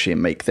apps essentially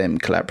and make them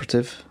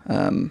collaborative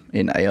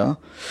in AR.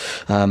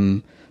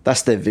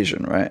 That's their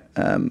vision, right?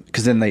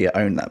 Because then they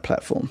own that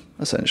platform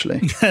essentially.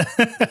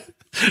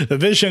 The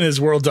vision is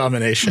world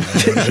domination.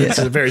 It's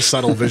a very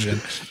subtle vision.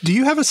 Do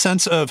you have a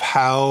sense of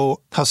how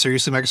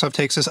seriously Microsoft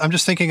takes this? I'm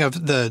just thinking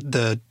of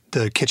the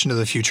Kitchen of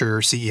the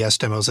Future CES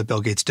demos that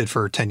Bill Gates did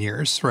for 10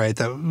 years, right?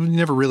 That we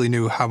never really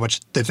knew how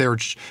much, if they were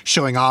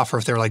showing off or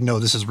if they were like, no,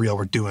 this is real,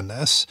 we're doing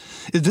this.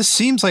 This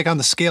seems like on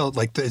the scale,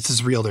 like this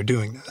is real, they're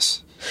doing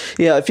this.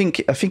 Yeah, I think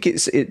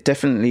it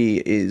definitely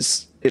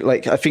is.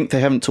 I think they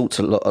haven't talked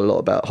a lot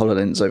about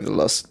HoloLens over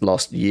the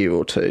last year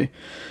or two,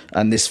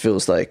 and this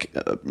feels like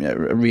a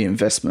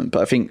reinvestment.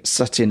 But I think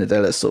Satya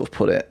Nadella sort of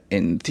put it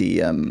in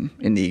the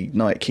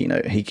Ignite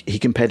keynote. He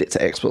compared it to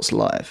Xbox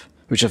Live,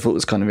 which I thought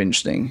was kind of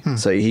interesting.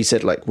 So he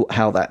said like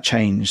how that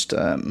changed,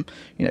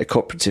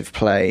 cooperative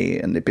play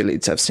and the ability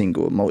to have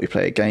single and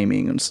multiplayer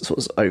gaming and sort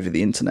of over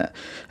the internet.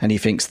 And he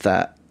thinks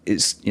that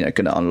is,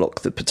 going to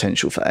unlock the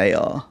potential for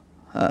AR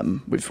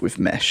with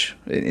mesh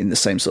in the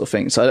same sort of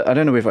thing. So I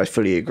don't know if I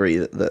fully agree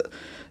that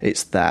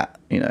it's that,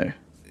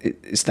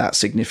 it's that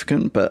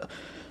significant, but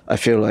I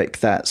feel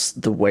like that's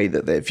the way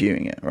that they're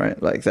viewing it, right?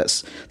 Like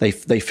they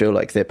feel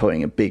like they're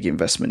putting a big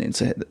investment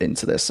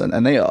into this,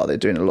 and they're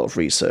doing a lot of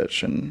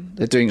research and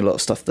they're doing a lot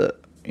of stuff that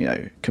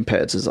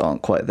competitors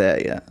aren't quite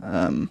there yet.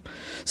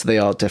 So they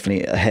are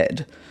definitely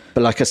ahead.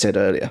 But like I said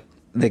earlier,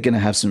 they're going to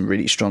have some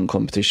really strong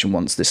competition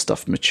once this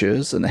stuff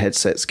matures and the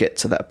headsets get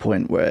to that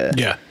point where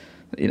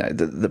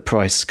the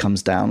price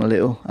comes down a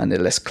little and they're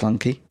less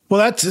clunky. Well,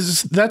 that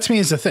to me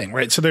is the thing,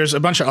 right? So there's a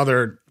bunch of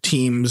other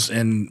teams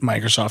in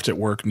Microsoft at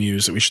work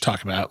news that we should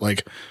talk about.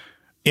 Like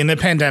in the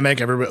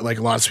pandemic, everybody, like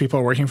lots of people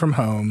are working from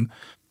home.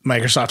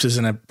 Microsoft is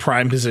in a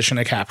prime position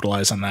to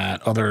capitalize on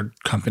that. Other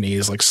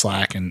companies like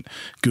Slack and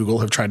Google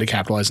have tried to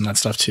capitalize on that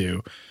stuff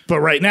too.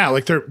 But right now,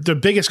 like the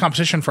biggest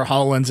competition for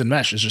HoloLens and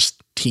Mesh is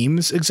just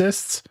Teams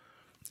exists,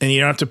 and you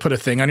don't have to put a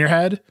thing on your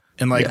head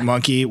and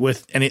monkey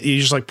with, and you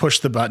just like push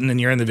the button and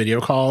you're in the video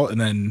call,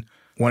 and then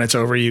when it's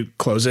over, you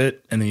close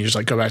it and then you just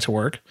like go back to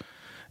work.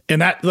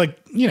 And that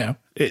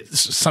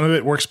some of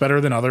it works better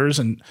than others.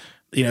 And,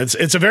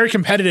 it's a very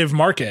competitive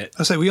market.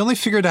 I was like, we only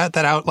figured that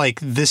out like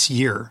this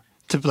year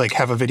to like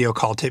have a video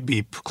call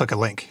to click a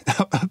link.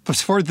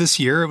 Before this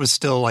year, it was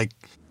still like.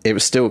 It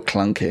was still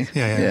clunky.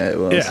 Yeah, it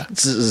was. Yeah.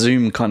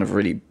 Zoom kind of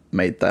really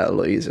made that a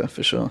lot easier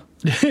for sure.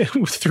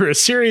 Through a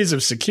series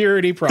of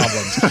security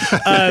problems.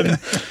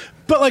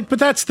 But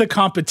that's the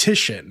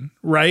competition,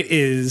 right?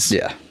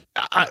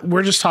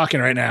 We're just talking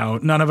right now.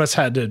 None of us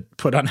had to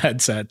put on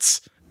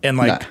headsets and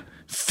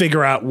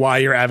figure out why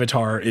your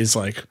avatar is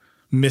like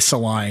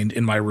misaligned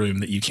in my room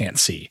that you can't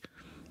see.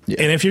 Yeah.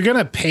 And if you're going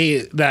to pay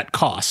that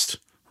cost,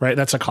 right,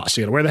 that's a cost.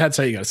 You got to wear the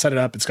headset. You got to set it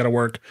up. It's got to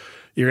work.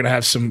 You're going to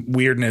have some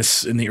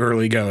weirdness in the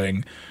early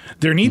going.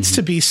 There needs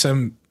to be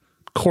some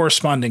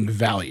corresponding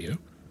value.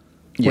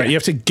 Yeah. Right? You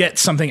have to get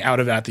something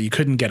out of that you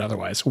couldn't get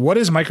otherwise. What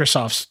is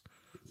Microsoft's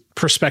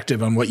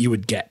perspective on what you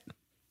would get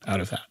out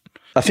of that?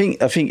 I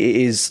think it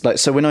is like,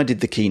 so when I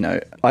did the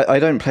keynote, I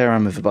don't play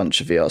around with a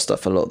bunch of VR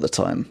stuff a lot of the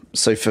time.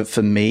 So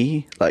for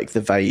me, like the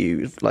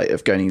value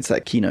of going into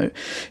that keynote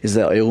is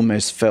that I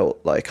almost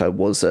felt like I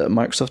was at a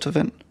Microsoft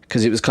event,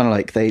 because it was kind of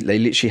like they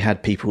literally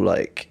had people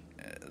like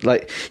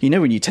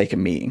when you take a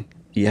meeting,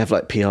 you have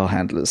like PR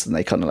handlers and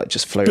they kind of like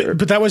just float.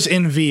 But that was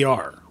in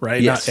VR,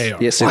 right? Yes. Not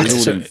AR. Yes, it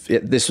was all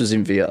this was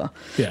in VR.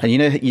 Yeah. And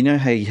you know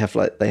how you have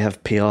they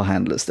have PR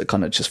handlers that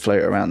kind of just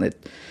float around. They're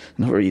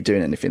not really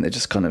doing anything. They're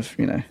just kind of,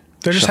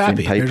 they're just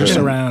happy. They're just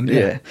around.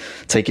 Yeah.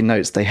 Taking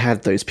notes. They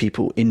had those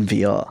people in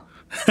VR.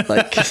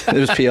 Like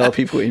there was PR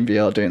people in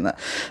VR doing that.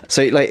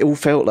 So it all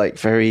felt like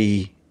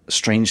very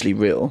strangely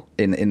real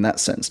in that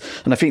sense.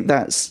 And I think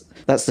that's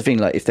the thing.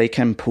 Like if they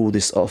can pull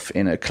this off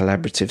in a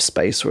collaborative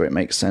space where it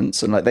makes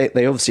sense, and like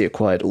they obviously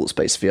acquired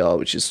AltSpace VR,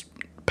 which is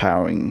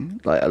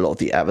powering like a lot of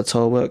the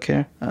avatar work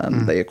here.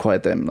 They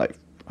acquired them like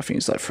I think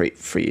it's like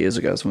three years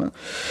ago or something.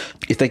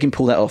 If they can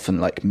pull that off and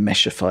like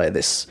meshify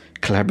this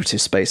collaborative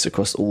space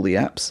across all the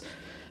apps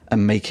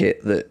and make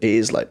it that it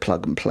is like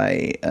plug and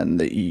play, and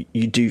that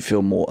you do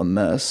feel more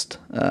immersed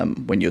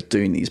when you're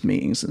doing these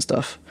meetings and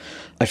stuff,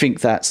 I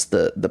think that's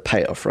the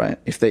payoff, right?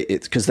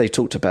 Because they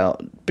talked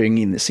about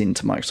bringing this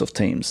into Microsoft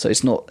Teams, so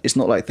it's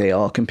not like they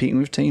are competing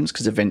with Teams,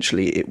 because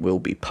eventually it will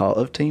be part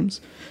of Teams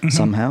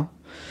somehow,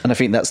 and I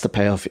think that's the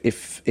payoff.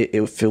 If it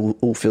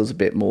all feels a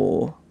bit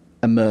more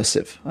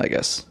immersive, I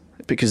guess,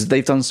 because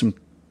they've done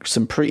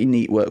some pretty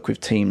neat work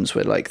with Teams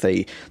where like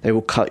they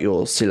will cut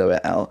your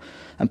silhouette out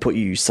and put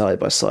you side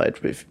by side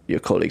with your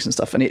colleagues and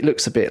stuff, and it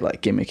looks a bit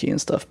like gimmicky and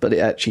stuff, but it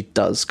actually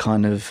does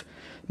kind of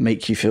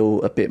make you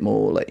feel a bit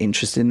more like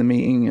interested in the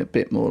meeting, a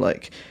bit more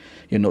like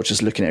you're not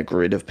just looking at a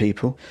grid of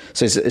people.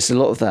 So it's a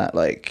lot of that,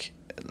 like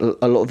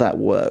a lot of that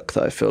work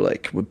that I feel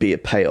like would be a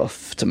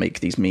payoff to make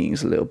these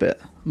meetings a little bit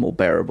more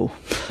bearable,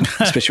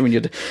 especially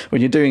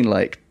when you're doing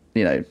like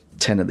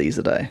 10 of these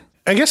a day.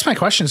 I guess my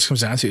question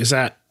comes down to, is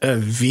that a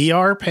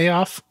VR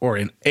payoff or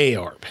an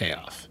AR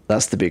payoff?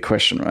 That's the big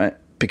question, right?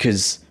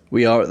 Because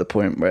we are at the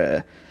point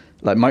where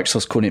like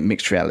Microsoft's calling it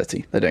mixed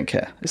reality. They don't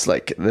care. It's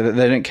like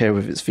they don't care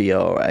if it's VR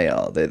or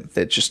AR.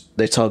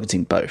 They're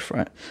targeting both,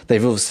 right?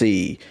 They've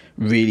obviously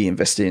really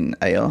invested in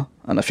AR,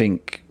 and I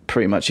think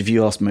pretty much if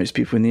you ask most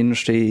people in the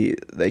industry,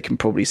 they can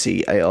probably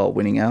see AR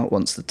winning out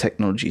once the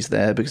technology's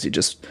there, because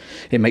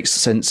it makes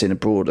sense in a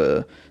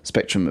broader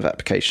spectrum of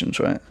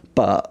applications, right?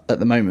 But at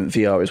the moment,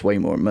 VR is way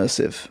more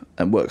immersive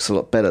and works a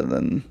lot better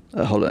than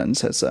a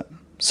HoloLens headset.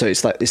 So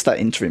it's that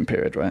interim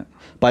period, right?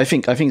 But I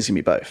think it's gonna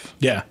be both.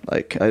 Yeah.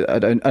 Like I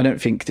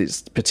don't think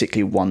it's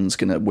particularly one's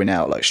gonna win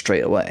out like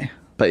straight away.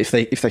 But if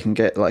they can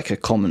get like a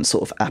common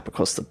sort of app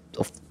across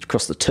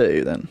the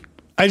two, then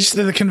I just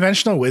the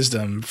conventional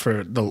wisdom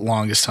for the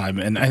longest time,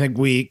 and I think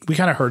we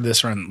kind of heard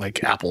this around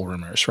like Apple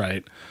rumors,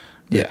 right?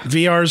 Yeah.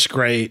 VR is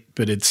great,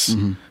 but it's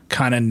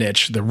kind of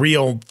niche. The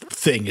real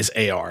thing is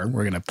AR.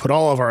 We're going to put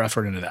all of our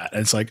effort into that.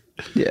 And it's like,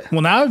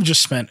 well, now I've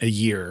just spent a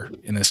year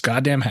in this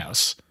goddamn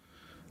house.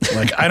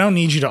 Like, I don't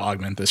need you to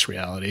augment this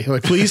reality.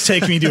 Like, please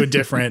take me to a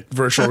different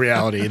virtual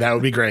reality. That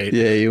would be great.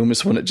 Yeah, you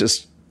almost want to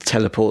just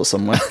teleport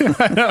somewhere.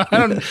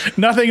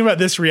 Nothing about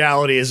this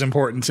reality is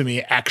important to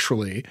me,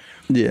 actually.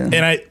 Yeah.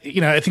 And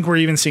I think we're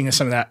even seeing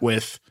some of that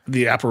with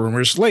the Apple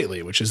rumors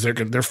lately, which is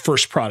their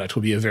first product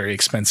will be a very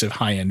expensive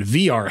high-end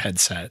VR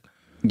headset.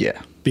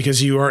 Yeah.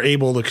 Because you are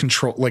able to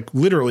control, like,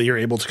 literally you're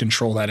able to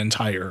control that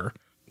entire,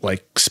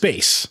 like,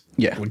 space.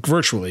 Yeah. Like,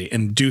 virtually,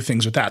 and do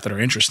things with that are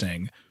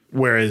interesting.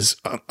 Whereas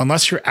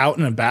unless you're out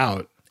and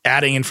about,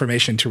 adding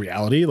information to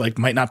reality, like,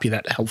 might not be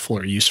that helpful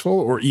or useful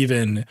or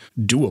even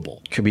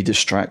doable. Could be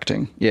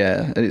distracting.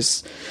 Yeah. And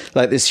it's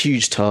like this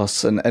huge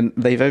task, and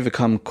they've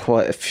overcome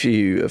quite a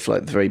few of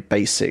like the very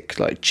basic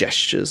like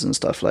gestures and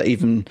stuff. Like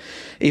even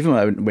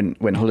when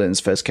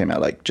HoloLens first came out,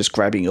 like just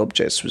grabbing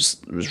objects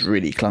was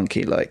really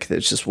clunky. Like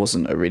there just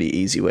wasn't a really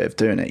easy way of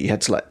doing it. You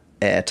had to like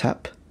air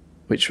tap,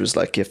 which was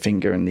like your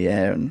finger in the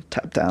air and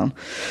tap down,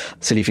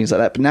 silly things like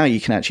that. But now you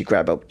can actually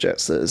grab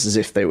objects as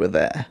if they were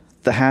there.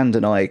 The hand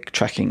and eye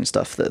tracking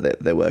stuff that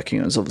they're working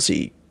on has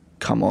obviously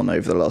come on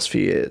over the last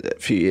few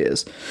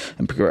years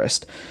and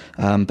progressed.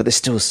 But there's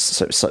still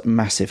so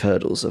massive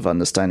hurdles of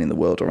understanding the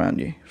world around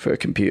you for a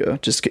computer,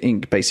 just in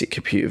basic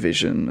computer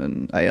vision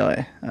and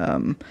AI.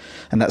 And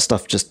that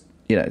stuff just,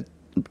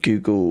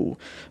 Google,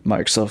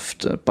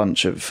 Microsoft, a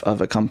bunch of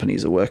other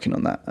companies are working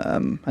on that.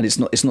 And it's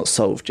not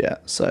solved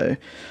yet. So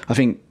I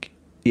think,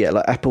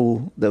 like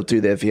Apple, they'll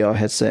do their VR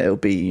headset. It'll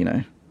be,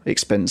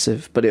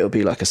 expensive, but it'll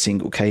be like a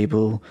single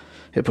cable.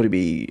 It'll probably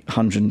be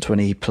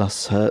 120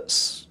 plus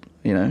hertz,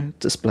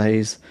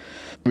 displays,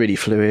 really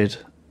fluid,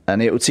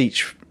 and it will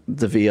teach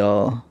the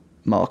VR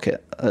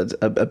market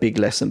a big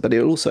lesson. But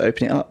it'll also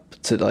open it up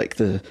to like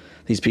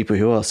these people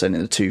who are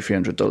selling the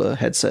 $200-$300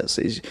 headsets.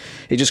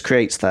 It just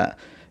creates that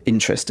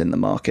interest in the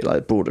market,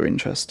 like broader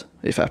interest.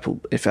 If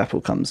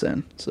Apple comes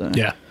in, so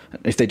yeah,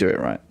 if they do it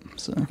right.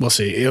 So we'll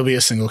see. It'll be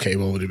a single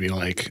cable. It'll be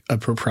like a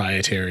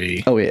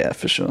proprietary. Oh yeah,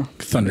 for sure.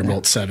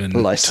 Thunderbolt 7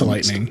 licensed to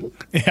Lightning.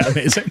 Yeah,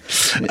 amazing.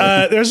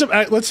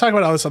 Let's talk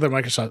about all this other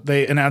Microsoft.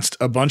 They announced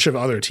a bunch of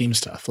other team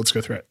stuff. Let's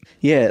go through it.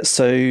 Yeah.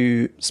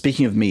 So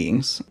speaking of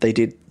meetings, they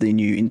did the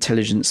new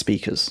intelligent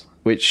speakers,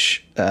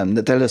 which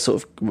Nadella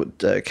sort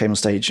of came on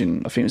stage in,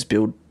 I think it was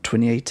Build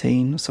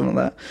 2018 or something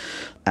like that.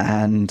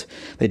 And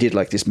they did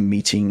like this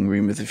meeting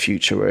room of the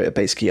future where it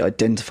basically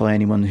identify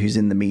anyone who's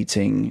in the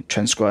meeting,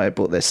 transcribe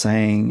what they're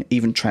saying,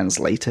 even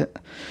translate it.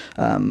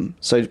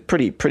 So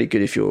pretty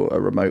good if you're a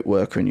remote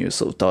worker and you're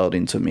sort of dialed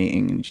into a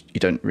meeting and you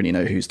don't really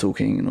know who's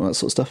talking and all that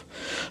sort of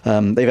stuff.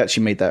 They've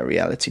actually made that a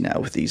reality now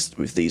with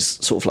these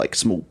sort of like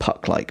small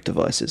puck-like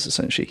devices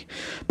essentially.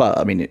 But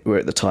I mean, we're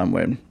at the time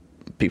when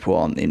people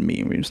aren't in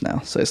meeting rooms now,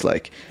 so it's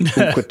like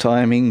awkward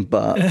timing,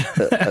 but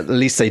at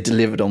least they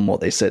delivered on what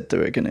they said they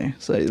were going to.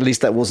 So at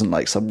least that wasn't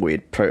like some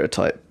weird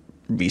prototype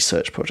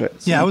research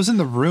project. Yeah, I was in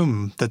the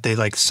room that they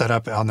like set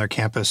up on their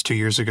campus 2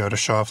 years ago to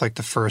show off like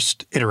the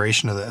first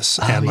iteration of this.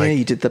 And yeah,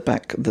 you did the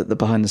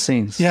behind the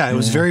scenes. Yeah, it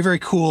was very, very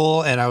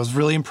cool, and I was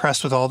really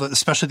impressed with all the,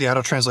 especially the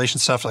auto translation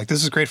stuff. Like,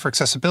 this is great for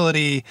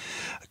accessibility.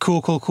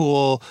 Cool.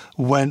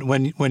 When are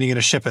you going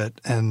to ship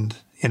it? And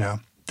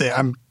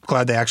I'm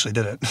glad they actually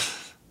did it.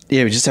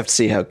 Yeah, we just have to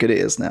see how good it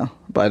is now.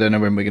 But I don't know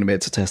when we're going to be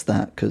able to test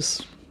that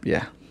because,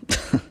 yeah.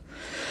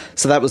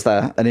 So that was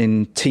that. And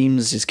then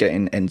Teams is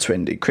getting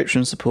end-to-end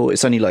encryption support.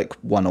 It's only like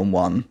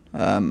one-on-one,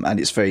 and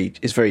it's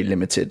very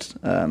limited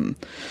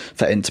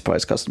for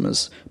enterprise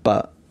customers,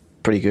 but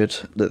pretty good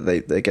that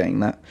they're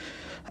getting that.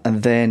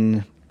 And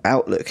then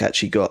Outlook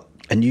actually got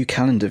a new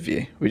calendar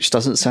view, which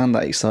doesn't sound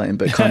that exciting,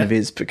 but kind of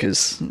is,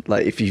 because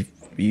like if you've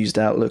used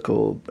Outlook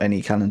or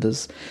any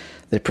calendars,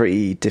 they're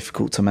pretty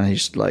difficult to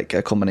manage, like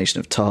a combination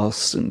of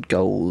tasks and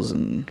goals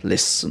and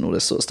lists and all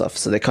this sort of stuff.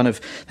 So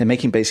they're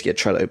making basically a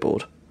Trello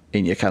board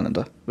in your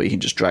calendar where you can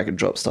just drag and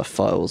drop stuff,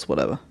 files,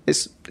 whatever.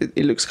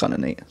 It looks kind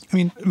of neat. I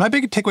mean, my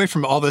big takeaway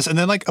from all this, and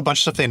then like a bunch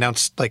of stuff they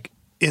announced like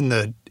in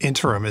the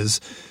interim, is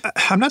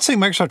I'm not saying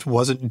Microsoft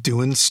wasn't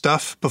doing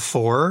stuff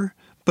before,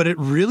 but it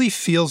really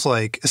feels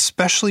like,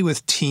 especially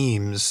with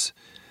Teams,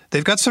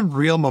 they've got some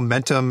real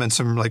momentum and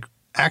some like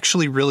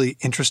actually really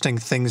interesting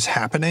things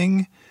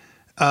happening.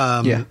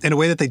 In a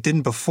way that they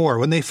didn't before.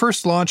 When they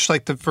first launched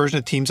like the version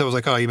of Teams, I was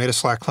like, oh, you made a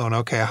Slack clone.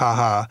 Okay,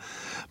 haha.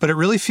 But it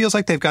really feels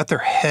like they've got their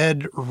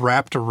head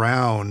wrapped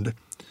around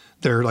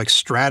their like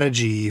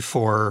strategy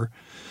for,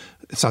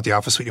 it's not the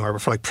Office Suite anymore,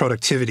 but for like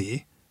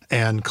productivity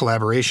and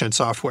collaboration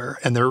software.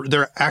 And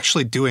they're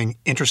actually doing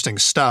interesting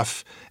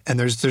stuff. And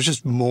there's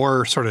just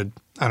more sort of,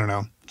 I don't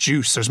know,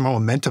 juice. There's more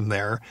momentum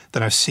there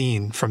than I've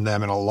seen from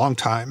them in a long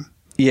time.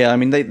 Yeah, I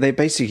mean, they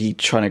basically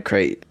trying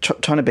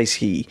to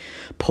basically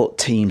put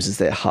Teams as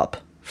their hub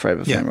for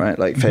everything, right?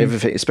 Like for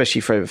everything,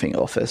 especially for everything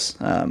Office.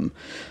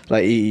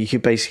 Like you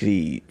could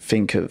basically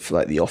think of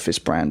like the Office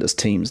brand as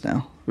Teams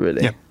now.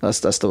 Really,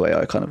 that's the way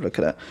I kind of look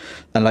at it.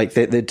 And like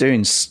they're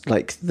doing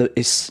like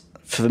it's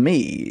for me,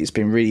 it's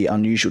been really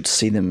unusual to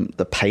see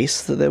the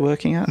pace that they're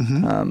working at,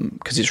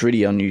 because it's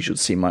really unusual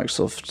to see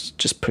Microsoft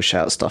just push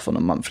out stuff on a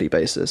monthly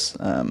basis.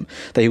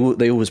 They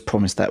always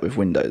promise that with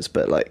Windows,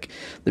 but like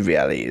the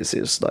reality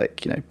is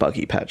like, you know,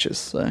 buggy patches.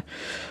 So,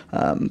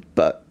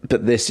 but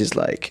this is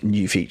like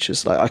new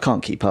features. Like I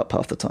can't keep up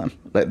half the time.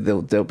 Like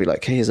they'll be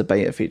like, hey, here's a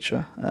beta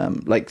feature.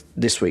 Like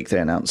this week they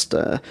announced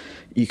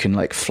you can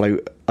like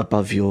float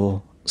above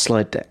your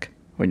slide deck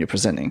when you're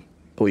presenting.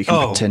 Or you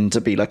can pretend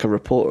to be like a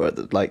reporter at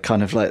the, like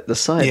kind of like the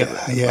side of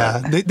it.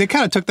 Yeah. They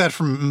kind of took that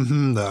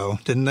from though,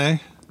 didn't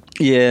they?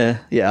 Yeah.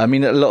 I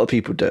mean, a lot of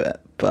people do it,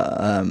 but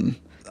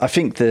I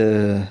think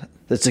the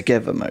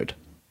together mode.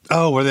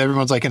 Oh, where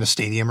everyone's like in a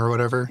stadium or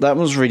whatever. That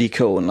was really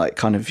cool and like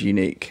kind of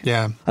unique.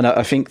 Yeah. And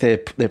I think they're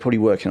probably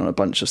working on a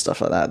bunch of stuff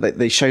like that.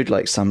 They showed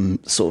like some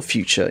sort of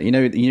future.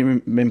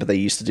 You remember they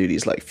used to do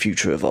these like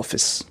future of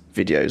Office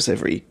videos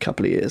every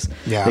couple of years.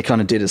 Yeah. They kind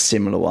of did a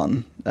similar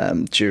one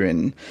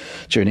during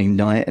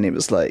Ignite, and it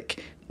was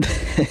like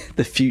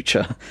the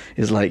future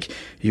is like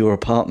your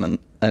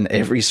apartment and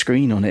every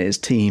screen on it is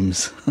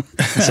Teams.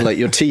 So like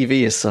your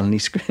TV is suddenly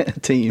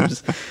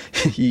Teams.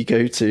 You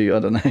go to, I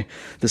don't know,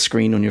 the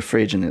screen on your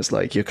fridge and it's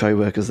like your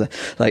coworkers there.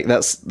 Like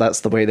that's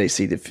the way they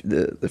see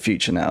the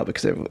future now,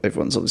 because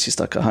everyone's obviously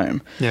stuck at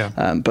home.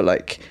 Yeah. But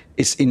like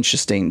it's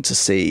interesting to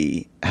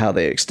see how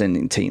they're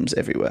extending Teams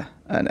everywhere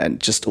and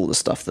just all the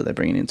stuff that they're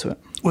bringing into it.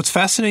 What's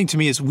fascinating to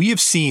me is we have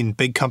seen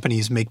big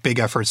companies make big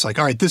efforts like,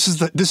 all right, this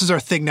is our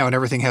thing now and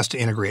everything has to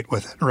integrate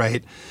with it,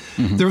 right?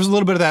 Mm-hmm. There was a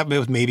little bit of that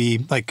with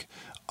maybe like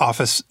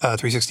Office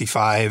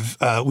 365.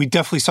 We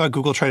definitely saw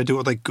Google try to do it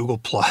with like Google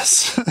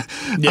Plus.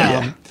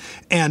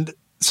 And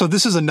so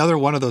this is another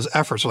one of those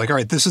efforts. We're like, all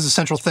right, this is a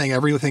central thing.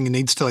 Everything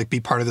needs to like be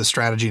part of the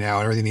strategy now,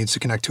 and everything needs to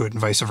connect to it and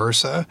vice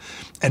versa.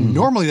 And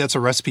normally that's a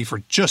recipe for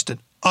just an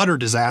utter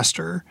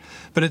disaster.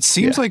 But it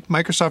seems like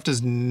Microsoft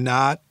is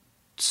not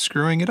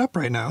screwing it up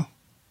right now.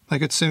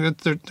 Like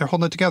they're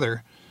holding it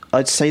together.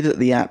 I'd say that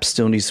the app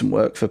still needs some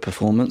work for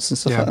performance and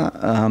stuff like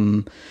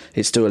that.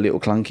 It's still a little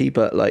clunky,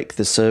 but like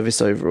the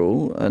service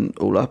overall and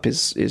all up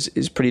is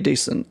pretty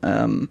decent.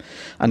 And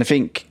I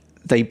think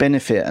they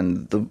benefit,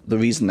 and the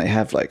reason they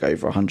have like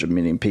over 100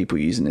 million people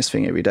using this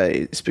thing every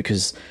day is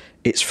because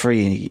it's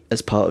free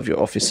as part of your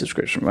Office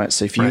subscription, right?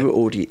 So if you were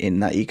already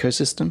in that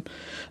ecosystem,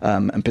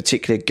 and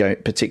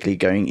particularly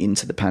going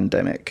into the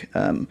pandemic,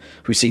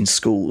 we've seen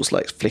schools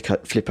like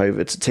flip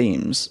over to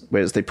Teams,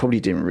 whereas they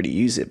probably didn't really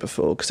use it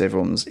before because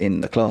everyone's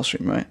in the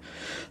classroom, right?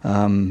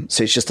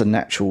 So it's just a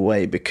natural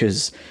way,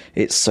 because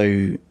it's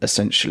so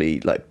essentially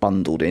like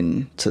bundled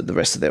into the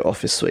rest of their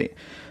Office suite,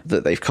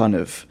 that they've kind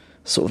of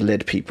sort of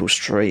led people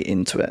straight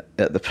into it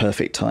at the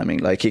perfect timing.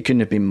 Like it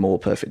couldn't have been more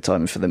perfect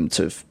timing for them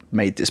to have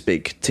made this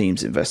big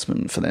Teams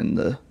investment for then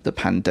the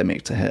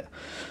pandemic to hit,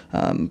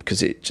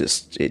 because it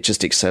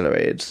just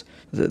accelerated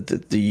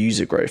the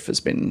user growth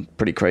has been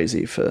pretty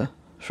crazy for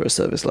a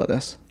service like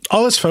this.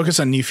 All this focus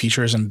on new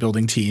features and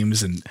building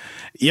teams, and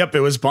it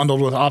was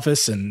bundled with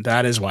Office, and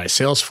that is why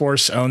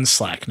Salesforce owns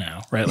Slack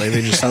now, right? Like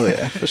they just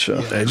for sure.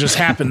 It just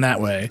happened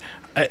that way.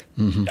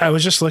 I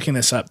was just looking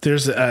this up.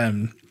 There's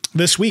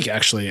this week,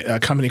 actually,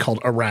 a company called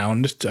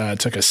Around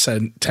took a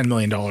 $10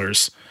 million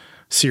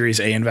Series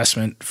A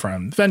investment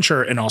from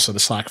venture and also the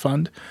Slack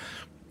fund.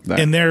 Right.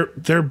 And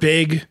their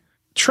big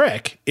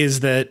trick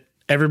is that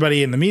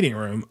everybody in the meeting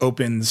room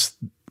opens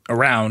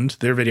Around,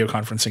 their video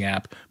conferencing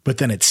app, but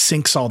then it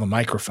syncs all the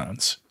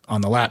microphones on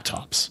the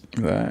laptops.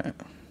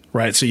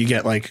 Right. So you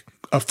get like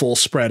a full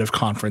spread of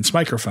conference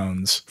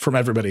microphones from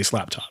everybody's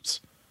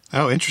laptops.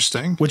 Oh,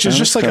 interesting. Which is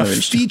just like a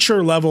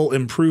feature level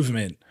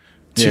improvement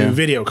to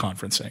video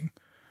conferencing,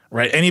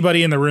 right?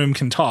 Anybody in the room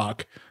can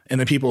talk, and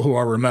the people who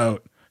are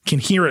remote can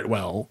hear it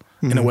well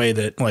in a way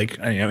that, like,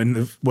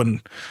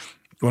 when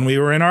we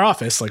were in our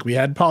office, like we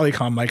had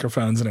Polycom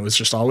microphones, and it was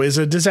just always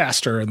a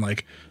disaster. And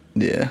like,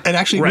 and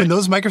actually, when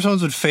those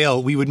microphones would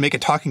fail, we would make a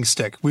talking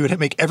stick. We would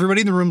make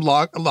everybody in the room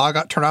log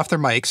out, turn off their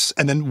mics,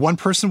 and then one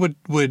person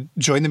would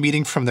join the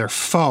meeting from their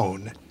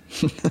phone.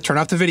 Turn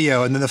off the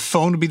video, and then the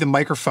phone would be the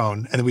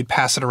microphone, and then we'd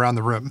pass it around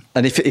the room.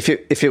 And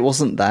if it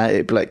wasn't that,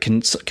 it'd be like,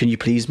 can you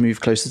please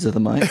move closer to the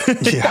mic?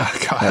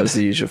 God. That was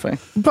the usual thing.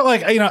 But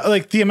like,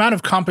 like the amount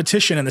of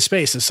competition in the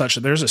space is such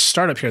that there's a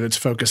startup here that's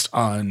focused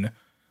on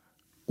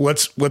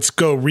let's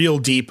go real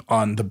deep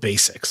on the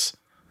basics,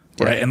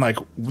 right? And like,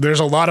 there's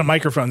a lot of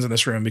microphones in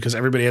this room because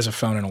everybody has a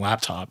phone and a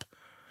laptop.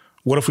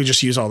 What if we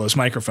just use all those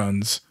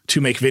microphones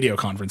to make video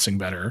conferencing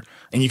better?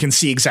 And you can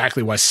see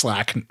exactly why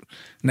Slack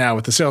now,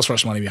 with the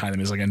Salesforce money behind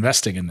them, is like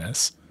investing in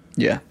this.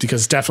 Yeah.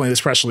 Because definitely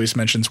this press release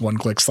mentions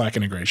one-click Slack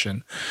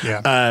integration.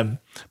 Yeah.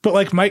 But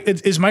like,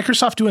 is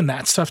Microsoft doing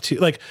that stuff too?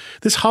 Like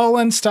this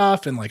HoloLens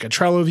stuff and like a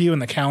Trello view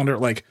and the calendar,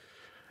 like,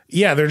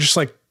 they're just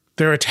like,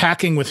 they're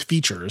attacking with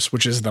features,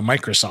 which is the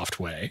Microsoft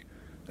way.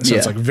 And so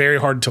it's like very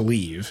hard to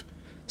leave.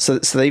 So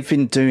they've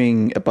been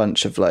doing a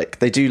bunch of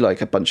they do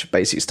like a bunch of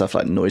basic stuff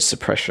like noise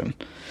suppression,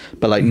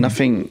 but like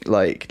nothing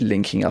like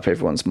linking up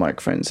everyone's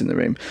microphones in the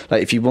room.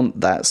 Like if you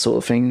want that sort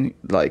of thing,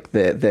 like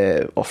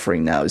their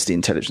offering now is the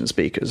intelligent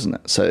speakers, isn't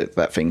it? So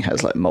that thing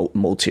has like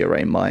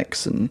multi-array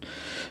mics and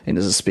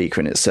there's a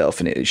speaker in itself,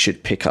 and it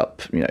should pick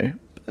up,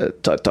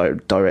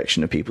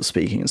 direction of people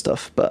speaking and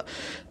stuff. But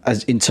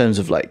as in terms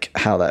of like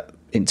how that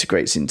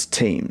integrates into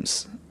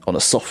Teams on a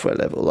software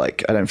level,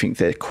 like I don't think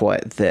they're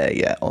quite there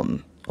yet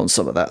on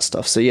some of that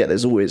stuff. So yeah,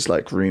 there's always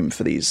like room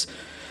for these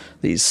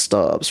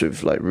startups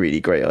with like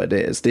really great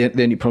ideas. The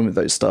only problem with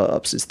those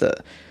startups is that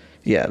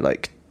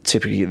like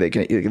typically they're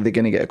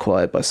gonna get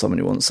acquired by someone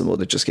who wants them, or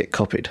they just get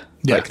copied.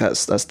 Like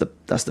that's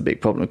the big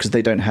problem, because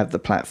they don't have the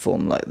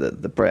platform, like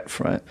the breadth,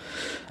 right?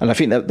 And I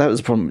think that was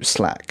the problem with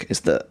Slack,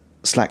 is that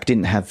Slack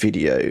didn't have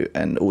video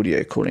and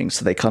audio calling,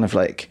 so they kind of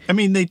like, I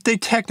mean, they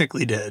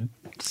technically did.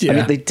 Yeah. I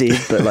mean, they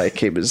did, but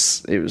like it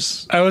was.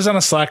 I was on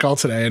a Slack call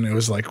today, and it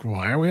was like,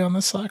 why are we on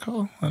this Slack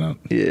call?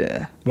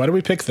 Yeah. Why do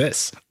we pick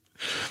this?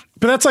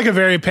 But that's like a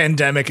very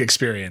pandemic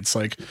experience.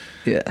 Like,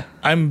 yeah,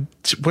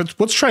 let's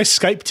try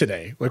Skype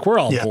today. Like, we're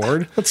all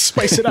bored. Let's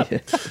spice it up.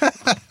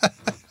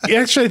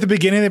 Actually, at the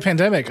beginning of the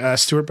pandemic,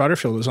 Stuart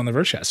Butterfield was on the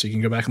Vergecast, so you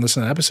can go back and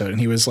listen to that episode. And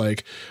he was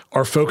like,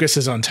 our focus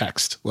is on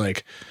text.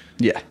 Like,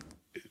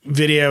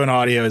 video and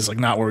audio is like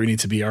not where we need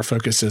to be. Our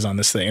focus is on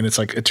this thing. And it's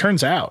like, it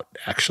turns out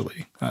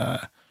actually,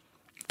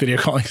 video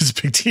calling is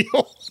a big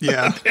deal.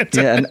 Yeah.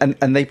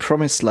 And they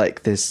promised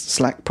like this,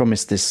 Slack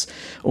promised this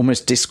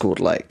almost Discord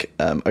like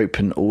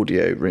open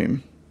audio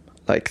room.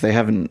 Like they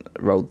haven't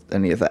rolled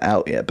any of that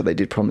out yet, but they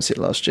did promise it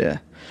last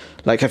year.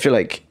 Like I feel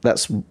like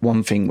that's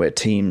one thing where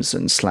Teams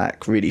and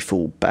Slack really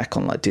fall back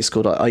on like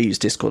Discord. I use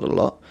Discord a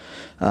lot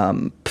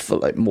for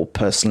like more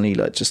personally,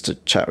 like just to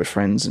chat with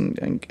friends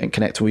and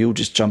connect. We all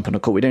just jump on a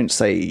call. We don't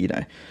say,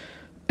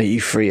 are you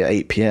free at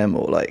 8 p.m.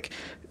 or like,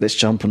 let's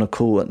jump on a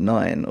call at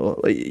 9,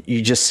 or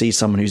you just see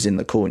someone who's in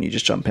the call and you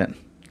just jump in.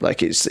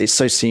 Like it's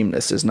so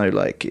seamless. There's no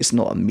like, it's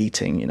not a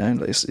meeting,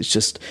 it's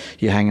just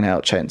you're hanging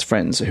out, chatting to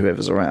friends or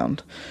whoever's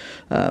around.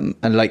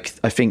 And like,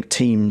 I think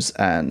Teams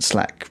and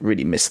Slack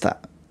really miss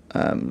that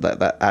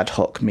ad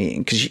hoc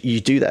meeting, because you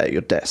do that at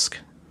your desk.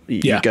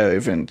 You go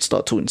over and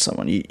start talking to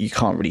someone. You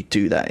can't really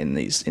do that in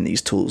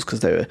these tools,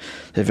 because they're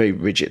very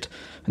rigid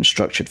and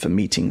structured for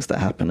meetings that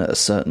happen at a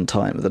certain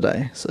time of the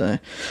day. So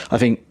I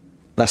think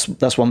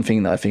that's one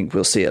thing that I think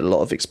we'll see a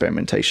lot of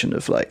experimentation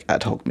of, like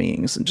ad hoc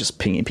meetings and just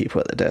pinging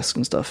people at their desk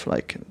and stuff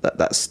like that.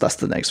 That's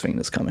the next thing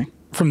that's coming.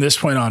 From this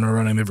point on, we're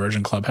running the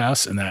Virgin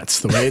Clubhouse, and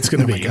that's the way it's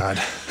going to be. Oh my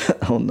God.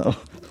 Oh no.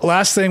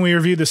 Last thing, we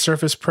reviewed the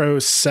Surface Pro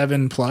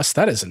 7 Plus.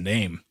 That is a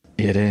name.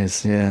 It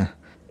is, yeah.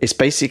 It's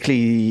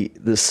basically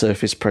the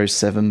Surface Pro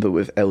 7, but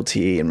with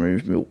LTE and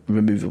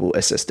removable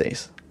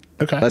SSDs.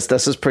 Okay. That's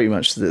just pretty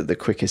much the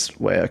quickest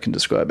way I can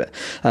describe it.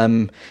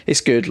 It's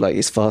good, like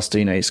it's faster,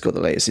 it's got the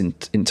latest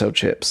Intel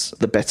chips,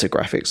 the better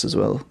graphics as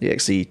well, the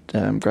Xe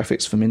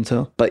graphics from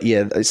Intel. But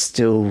yeah, I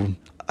still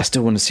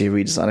want to see a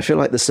redesign. I feel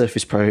like the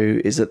Surface Pro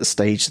is at the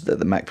stage that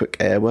the MacBook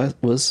Air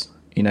was.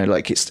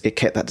 Like it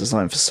kept that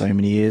design for so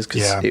many years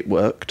because it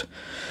worked.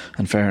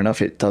 And fair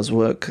enough, it does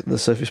work, the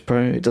Surface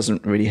Pro. It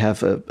doesn't really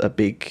have a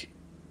big...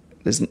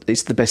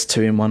 It's the best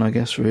 2-in-1, I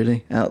guess,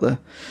 really, out there.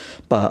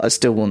 But I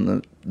still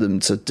want them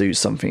to do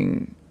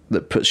something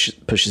that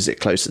pushes it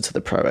closer to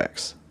the Pro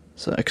X.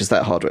 So, because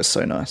that hardware is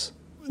so nice.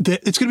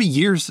 It's going to be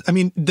years. I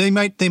mean, they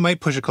might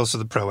push it closer to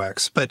the Pro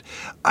X, but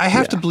I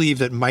have to believe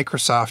that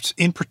Microsoft,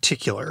 in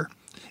particular,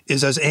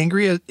 is as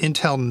angry at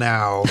Intel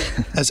now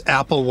as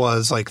Apple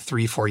was like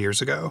 3-4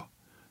 years ago.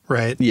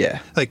 Right.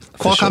 Yeah. Like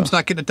Qualcomm's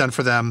not getting it done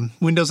for them.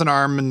 Windows and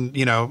ARM, and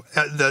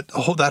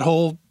that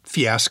whole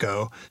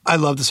fiasco. I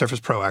love the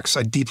Surface Pro X.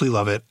 I deeply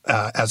love it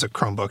as a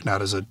Chromebook,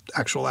 not as an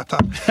actual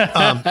laptop.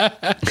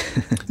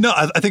 No,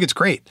 I think it's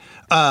great.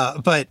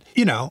 But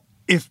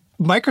if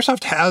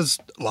Microsoft has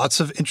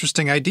lots of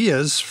interesting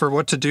ideas for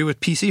what to do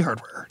with PC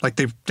hardware, like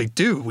they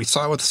do. We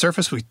saw it with the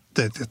Surface.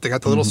 They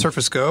got the little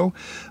Surface Go.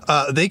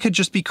 They could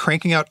just be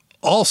cranking out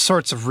all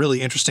sorts of really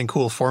interesting,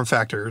 cool form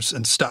factors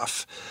and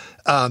stuff.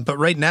 But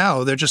right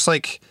now, they're just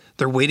like,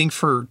 they're waiting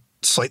for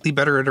slightly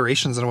better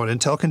iterations than what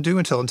Intel can do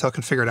until Intel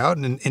can figure it out.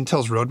 And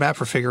Intel's roadmap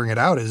for figuring it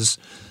out is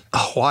a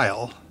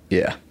while.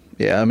 Yeah.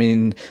 Yeah. I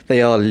mean,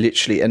 they are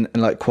literally, and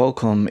like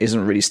Qualcomm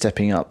isn't really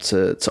stepping up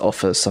to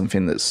offer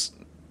something that's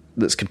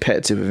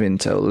competitive with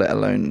Intel, let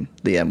alone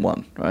the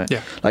M1, right?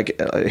 Yeah. Like,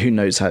 who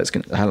knows how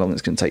long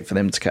it's going to take for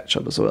them to catch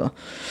up as well.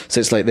 So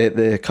it's like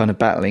they're kind of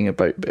battling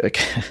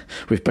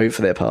with both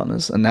of their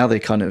partners, and now they're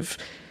kind of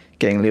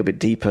getting a little bit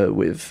deeper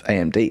with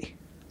AMD,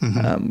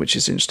 which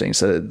is interesting.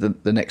 So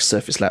the next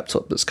Surface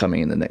laptop that's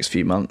coming in the next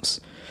few months,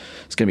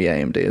 it's going to be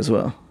AMD as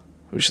well,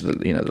 which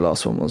the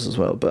last one was as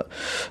well. But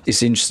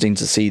it's interesting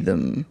to see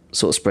them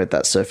sort of spread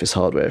that Surface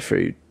hardware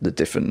through the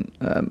different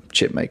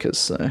chip makers.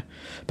 So,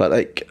 but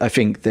like, I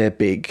think the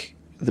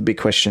big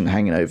question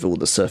hanging over all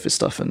the Surface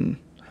stuff and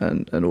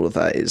all of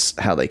that is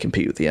how they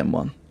compete with the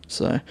M1.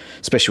 So,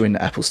 especially when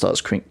Apple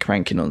starts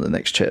cranking on the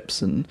next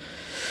chips, and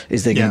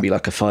is there going to be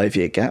like a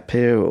 5-year gap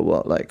here, or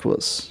what? Like,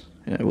 what's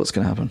what's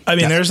going to happen. I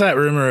mean, there's that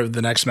rumor of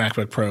the next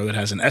MacBook Pro that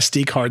has an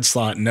SD card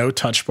slot, no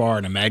touch bar,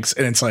 and and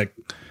it's like,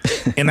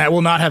 and that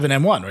will not have an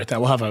M1, right? That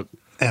will have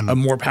a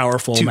more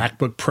powerful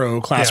MacBook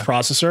Pro class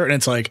processor, and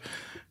it's like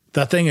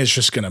that thing is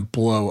just going to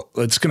blow.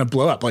 It's going to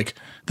blow up. Like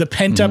the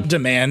pent up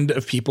demand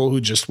of people who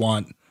just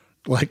want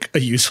like a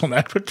useful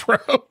MacBook Pro.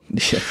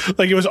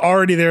 Like it was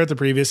already there at the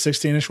previous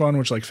 16-inch one,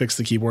 which like fixed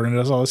the keyboard and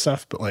does all this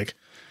stuff. But like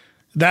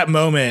that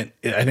moment,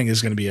 I think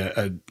is going to be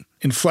a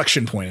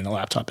inflection point in the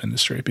laptop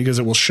industry because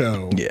it will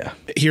show. Yeah,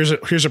 here's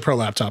a Pro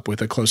laptop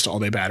with a close to all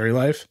day battery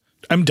life.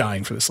 I'm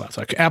dying for this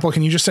laptop. Apple,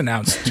 can you just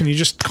announce? Can you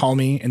just call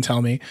me and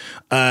tell me?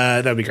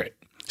 That'd be great.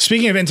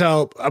 Speaking of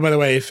Intel, by the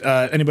way, if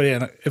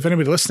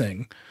anybody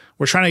listening,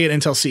 we're trying to get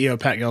Intel CEO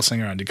Pat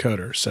Gelsinger on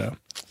Decoder. So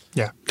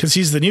yeah, because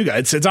he's the new guy.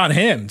 It's on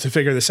him to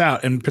figure this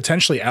out and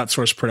potentially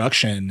outsource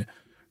production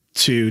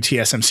to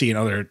TSMC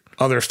and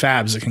other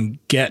fabs that can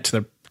get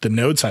to the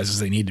node sizes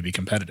they need to be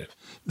competitive.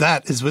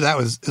 That is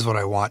what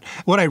I want.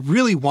 What I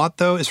really want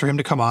though is for him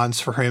to come on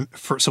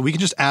so we can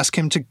just ask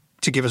him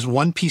to give us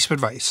one piece of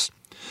advice.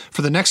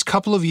 For the next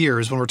couple of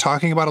years, when we're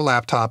talking about a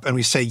laptop and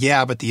we say,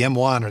 yeah, but the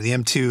M1 or the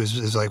M2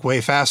 is like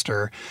way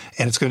faster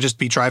and it's going to just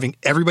be driving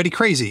everybody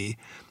crazy,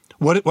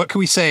 what can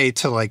we say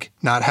to like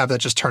not have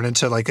that just turn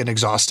into like an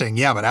exhausting,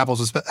 yeah, but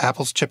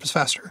Apple's chip is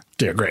faster?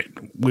 Yeah, great.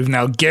 We've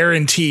now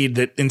guaranteed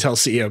that Intel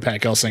CEO Pat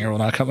Gelsinger will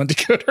not come on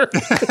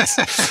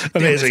Decoder.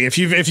 Amazing.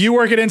 If you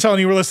work at Intel and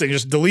you were listening,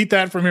 just delete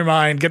that from your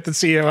mind. Get the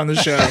CEO on the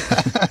show.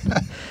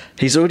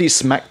 He's already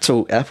smack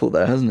talked Apple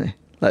there, hasn't he?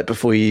 Like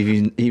before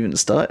you even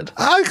started?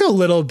 Like a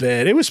little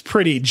bit. It was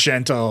pretty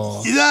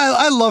gentle. Yeah,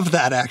 I love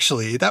that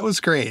actually. That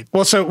was great.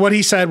 Well, so what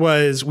he said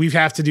was we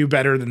have to do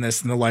better than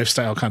this in the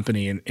lifestyle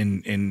company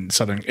in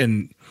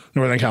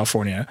Northern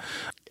California.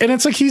 And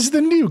it's like he's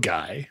the new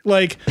guy.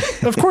 Like,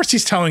 of course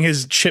he's telling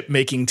his chip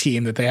making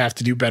team that they have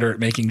to do better at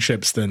making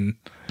chips than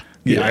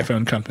the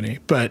iPhone company.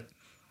 But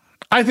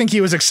I think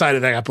he was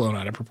excited that got blown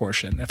out of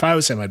proportion. If I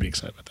was him, I'd be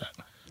excited about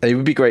that. It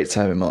would be great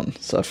to have him on.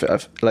 So I feel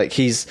like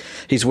he's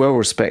well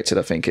respected,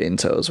 I think, at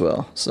Intel as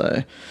well.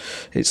 So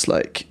it's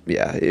like,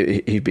 yeah,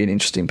 he'd be an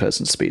interesting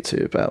person to speak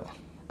to about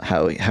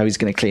how he's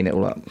going to clean it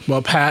all up.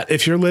 Well, Pat,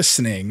 if you're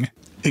listening,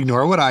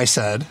 ignore what I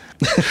said,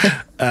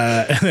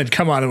 and then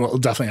come on and we'll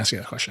definitely ask you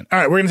that question. All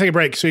right, we're going to take a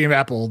break. Speaking of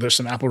Apple, there's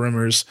some Apple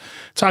rumors to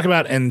talk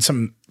about and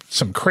some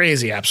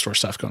crazy App Store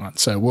stuff going on.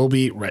 So we'll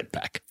be right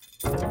back.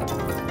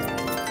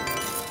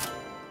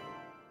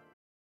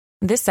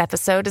 This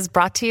episode is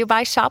brought to you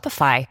by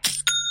Shopify.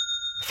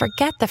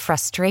 Forget the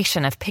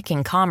frustration of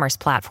picking commerce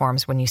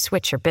platforms when you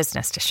switch your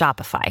business to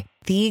Shopify,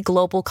 the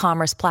global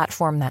commerce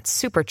platform that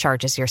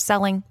supercharges your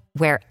selling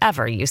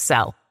wherever you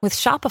sell. With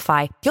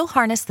Shopify, you'll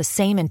harness the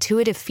same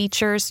intuitive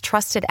features,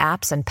 trusted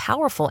apps, and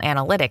powerful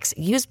analytics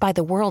used by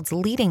the world's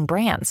leading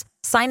brands.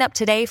 Sign up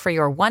today for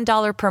your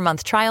 $1 per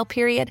month trial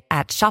period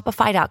at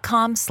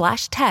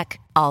shopify.com/tech,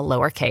 all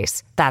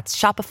lowercase. That's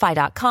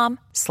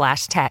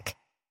shopify.com/tech.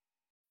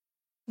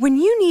 When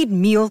you need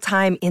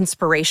mealtime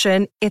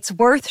inspiration, it's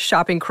worth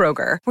shopping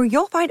Kroger, where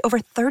you'll find over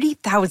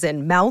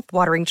 30,000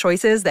 mouth-watering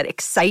choices that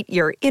excite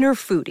your inner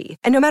foodie.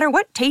 And no matter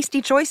what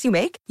tasty choice you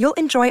make, you'll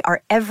enjoy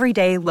our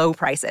everyday low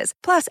prices,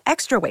 plus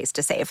extra ways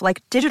to save,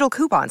 like digital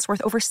coupons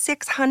worth over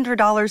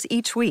 $600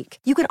 each week.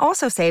 You can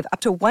also save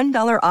up to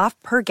 $1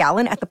 off per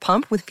gallon at the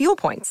pump with fuel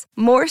points.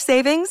 More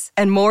savings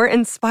and more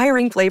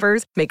inspiring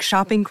flavors make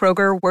shopping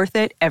Kroger worth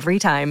it every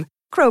time.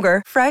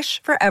 Kroger,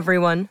 fresh for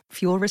everyone.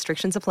 Fuel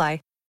restrictions apply.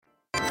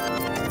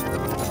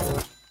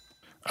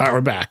 All right,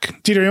 we're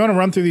back. Dieter, you want to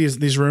run through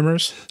these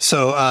rumors?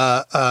 So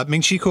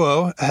Ming-Chi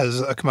Kuo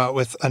has come out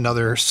with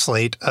another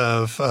slate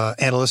of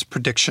analyst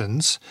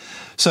predictions.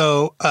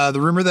 So the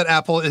rumor that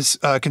Apple is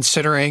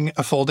considering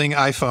a folding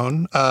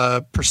iPhone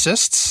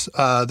persists.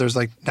 There's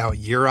like now a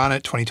year on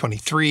it,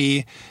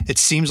 2023. It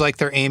seems like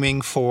they're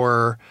aiming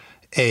for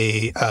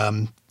a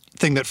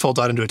thing that folds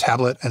out into a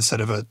tablet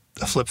instead of a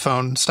flip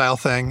phone style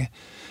thing.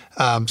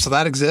 So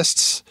that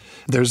exists.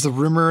 There's the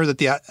rumor that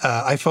the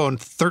iPhone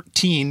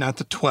 13, not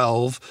the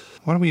 12.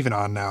 What are we even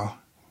on now?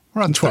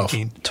 We're on 12.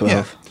 13.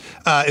 12.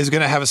 Yeah. Is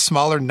going to have a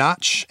smaller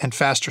notch and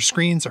faster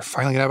screens. They're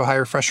finally going to have a higher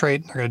refresh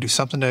rate. They're going to do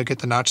something to get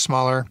the notch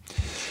smaller.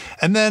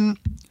 And then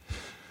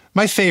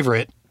my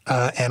favorite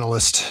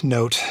analyst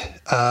note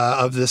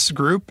of this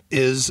group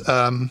is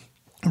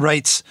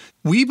writes,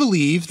 "We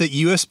believe that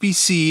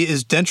USB-C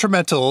is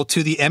detrimental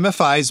to the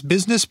MFI's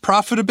business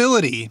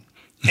profitability.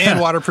 And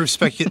waterproof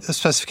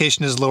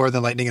specification is lower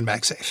than Lightning and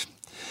MagSafe."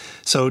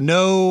 So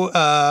no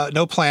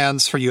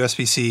plans for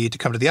USB-C to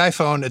come to the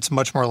iPhone. It's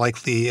much more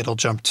likely it'll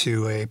jump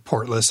to a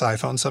portless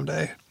iPhone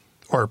someday,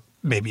 or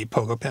maybe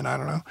Pogo Pin. I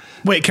don't know.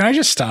 Wait, can I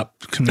just stop?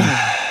 Can we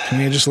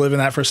just live in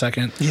that for a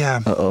second?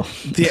 Yeah. Uh-oh.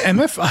 The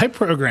MFI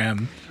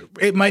program,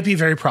 it might be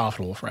very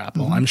profitable for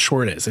Apple. Mm-hmm. I'm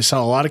sure it is. They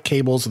sell a lot of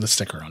cables with a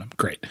sticker on them.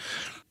 Great.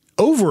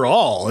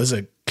 Overall, as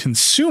a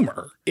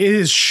consumer, it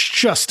is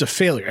just a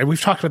failure. And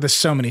we've talked about this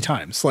so many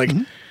times. Like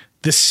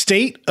the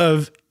state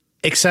of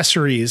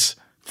accessories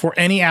for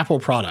any Apple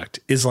product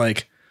is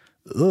like,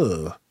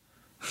 ugh.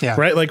 Yeah.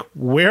 Right? Like,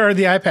 where are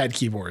the iPad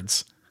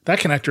keyboards? That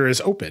connector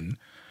is open.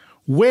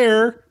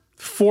 Where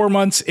 4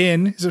 months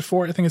in, is it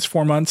 4? I think it's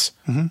 4 months.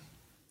 Mm-hmm.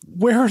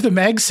 Where are the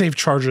MagSafe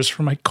chargers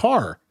for my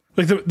car?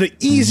 Like the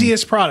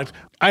easiest product.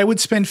 I would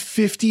spend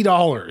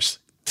 $50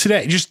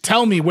 today. Just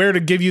tell me where to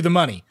give you the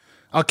money.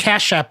 I'll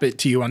Cash App it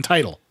to you on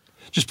Tidal.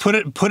 Just put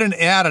an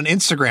ad on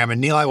Instagram,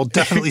 and Neil, I will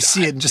definitely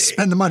see it and just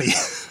spend the money.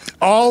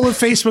 All of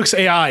Facebook's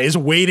AI is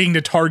waiting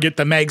to target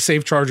the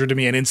MagSafe charger to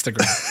me on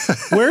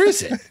Instagram. Where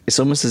is it? It's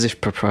almost as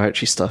if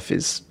proprietary stuff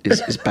is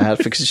bad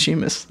for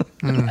consumers.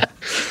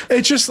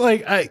 It's just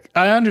like,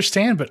 I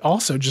understand, but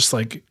also just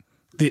like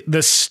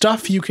the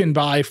stuff you can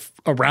buy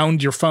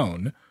around your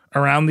phone,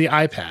 around the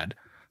iPad,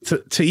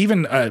 to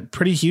even a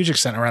pretty huge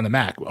extent around the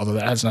Mac, although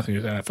that has nothing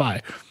to do with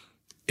NFI.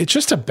 It's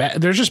just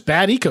they're just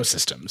bad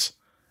ecosystems.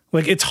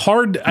 Like it's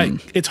hard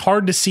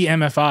to see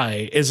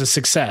MFI as a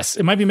success.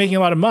 It might be making a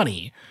lot of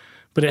money,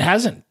 but it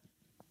hasn't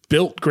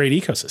built great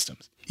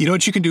ecosystems. You know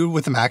what you can do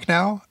with the Mac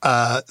now?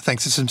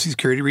 Thanks to some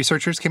security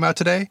researchers came out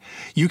today.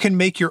 You can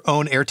make your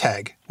own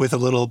AirTag with a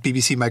little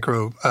BBC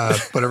Micro,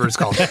 whatever it's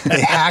called. They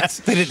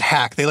didn't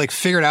hack. They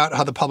figured out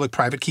how the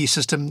public-private key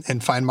system in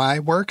Find My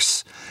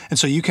works. And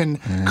so you can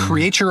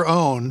create your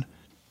own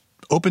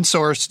open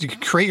source, you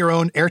can create your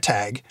own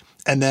AirTag,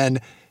 and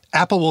then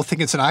Apple will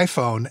think it's an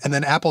iPhone, and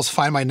then Apple's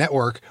Find My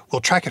network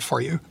will track it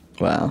for you.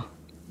 Wow.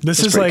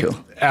 This is like cool.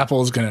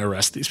 Apple is going to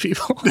arrest these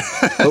people.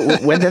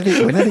 when are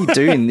they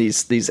doing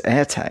these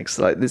AirTags?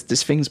 Like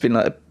this thing's been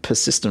like a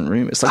persistent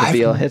rumor. It's like a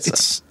VR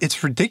headset.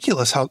 It's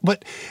ridiculous how,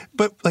 but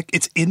like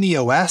it's in the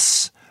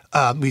OS.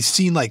 We've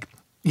seen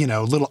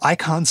little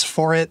icons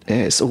for it. Yeah,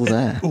 it's all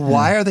there.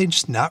 Why are they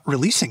just not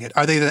releasing it?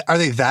 Are they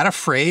that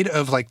afraid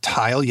of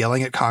Tidal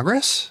yelling at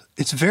Congress?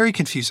 It's very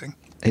confusing.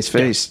 It's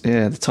very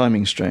the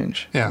timing's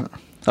strange. Yeah.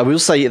 I will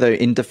say, though,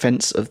 in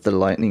defense of the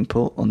Lightning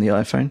port on the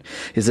iPhone,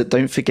 is that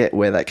don't forget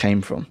where that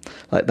came from.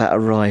 Like, that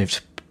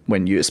arrived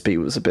when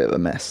USB was a bit of a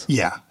mess.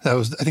 Yeah, that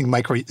was, I think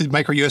micro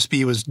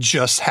USB was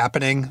just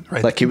happening,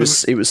 right? Like, it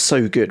was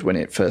so good when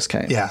it first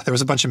came. Yeah, there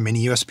was a bunch of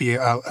mini USB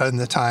out in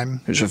the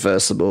time. It was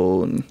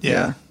reversible and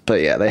yeah.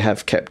 But yeah, they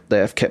have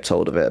kept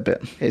hold of it a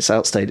bit. It's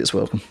outstayed its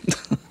welcome.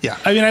 Yeah.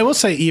 I mean, I will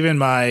say even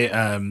my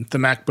the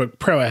MacBook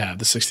Pro I have,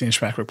 the 16-inch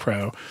MacBook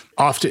Pro,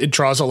 often it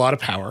draws a lot of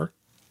power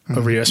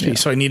over USB. Yeah.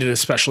 So I needed a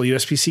special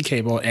USB-C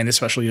cable and a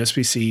special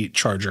USB-C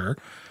charger.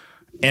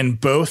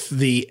 And both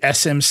the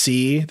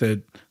SMC,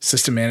 the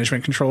system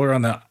management controller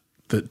on that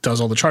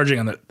does all the charging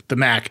on the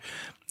Mac,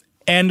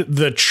 and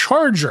the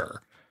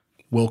charger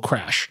will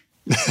crash.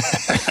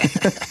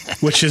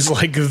 Which is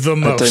like the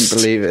most. I don't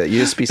believe it.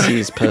 USB-C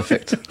is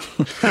perfect.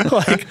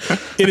 Like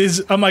it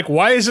is. I'm like,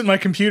 why isn't my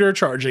computer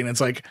charging?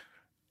 It's like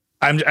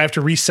I have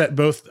to reset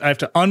both. I have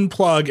to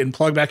unplug and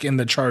plug back in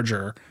the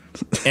charger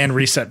and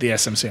reset the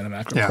SMC on the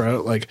MacBook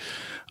Pro. Like,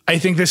 I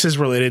think this is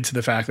related to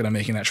the fact that I'm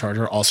making that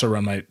charger also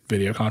run my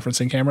video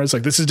conferencing cameras.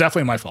 Like, this is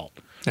definitely my fault.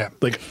 Yeah.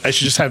 Like, I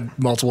should just have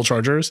multiple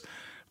chargers,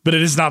 but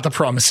it is not the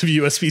promise of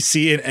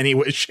USB-C in any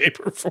way, shape,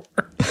 or form.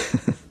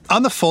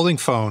 On the folding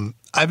phone,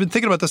 I've been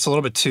thinking about this a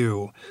little bit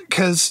too,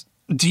 because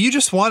do you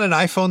just want an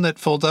iPhone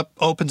that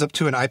opens up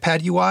to an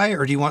iPad UI,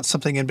 or do you want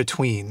something in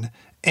between?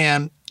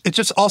 And it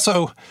just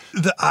also,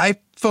 the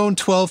iPhone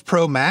 12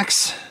 Pro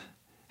Max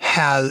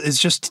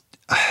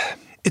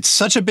it's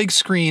such a big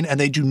screen, and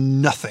they do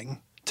nothing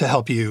to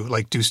help you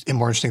do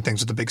more interesting things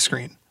with the big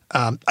screen.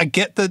 I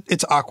get that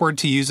it's awkward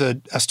to use a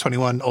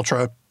S21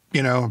 Ultra,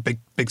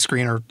 big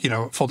screen, or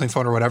folding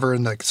phone or whatever,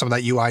 and some of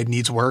that UI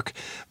needs work.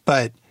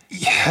 But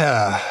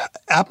yeah,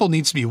 Apple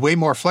needs to be way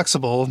more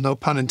flexible, no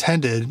pun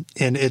intended,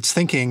 in its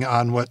thinking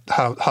on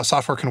how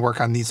software can work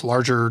on these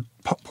larger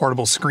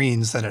portable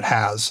screens than it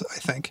has, I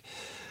think.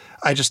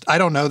 I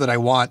don't know that I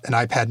want an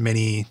iPad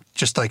mini,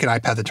 just like an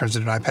iPad that turns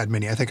into an iPad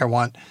mini. I think I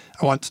want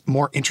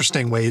more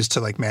interesting ways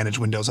to manage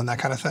Windows and that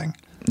kind of thing.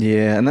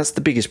 Yeah, and that's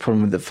the biggest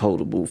problem with the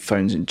foldable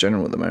phones in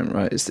general at the moment,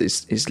 right?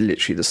 Is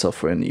literally the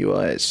software and the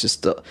UI. It's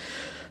just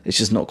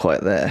not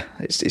quite there.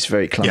 It's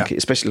very clunky,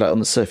 especially on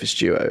the Surface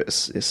Duo.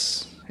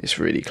 It's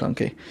really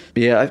clunky.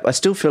 But yeah, I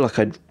still feel like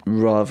I'd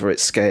rather it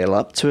scale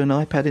up to an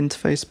iPad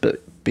interface,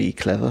 but be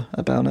clever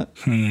about it.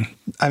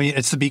 I mean,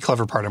 it's the be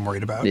clever part I'm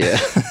worried about. Yeah.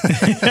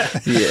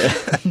 Yeah.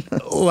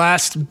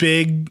 Last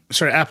big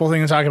sort of Apple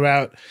thing to talk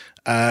about.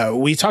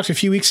 We talked a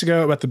few weeks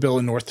ago about the bill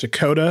in North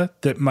Dakota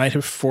that might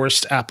have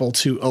forced Apple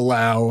to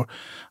allow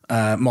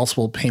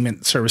multiple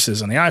payment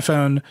services on the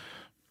iPhone.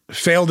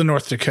 Failed in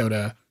North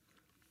Dakota.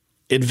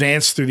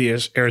 Advanced through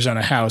the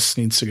Arizona House,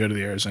 needs to go to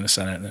the Arizona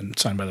Senate and then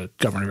signed by the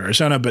governor of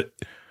Arizona. But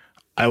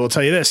I will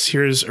tell you this.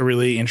 Here's a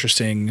really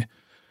interesting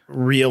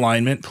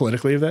realignment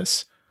politically of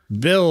this.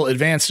 Bill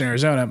advanced in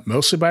Arizona,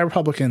 mostly by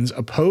Republicans,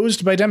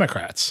 opposed by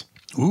Democrats.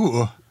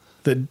 Ooh.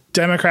 The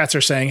Democrats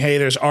are saying, hey,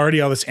 there's already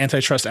all this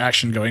antitrust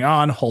action going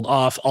on. Hold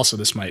off. Also,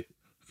 this might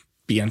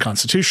be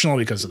unconstitutional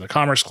because of the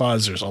Commerce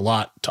Clause. There's a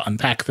lot to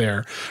unpack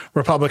there.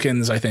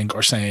 Republicans, I think,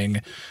 are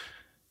saying,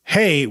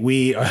 hey,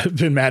 we have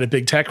been mad at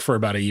big tech for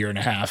about a year and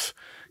a half.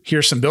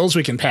 Here's some bills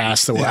we can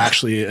pass that will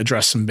actually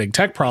address some big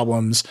tech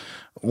problems.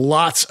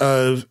 Lots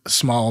of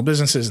small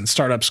businesses and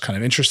startups kind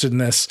of interested in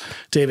this.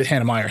 David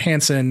Hannemeyer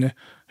Hansen,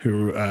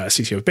 who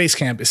CTO of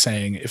Basecamp, is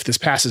saying if this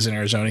passes in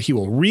Arizona, he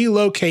will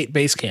relocate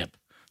Basecamp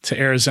to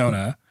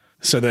Arizona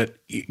so that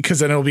because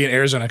then it'll be an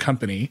Arizona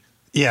company.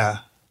 Yeah.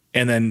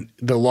 And then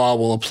the law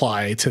will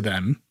apply to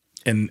them,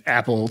 and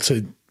Apple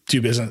to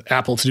do business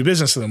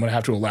with them would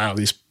have to allow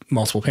these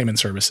multiple payment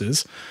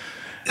services.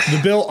 The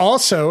bill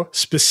also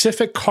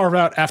specific carve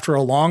out after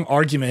a long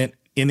argument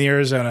in the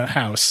Arizona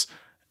House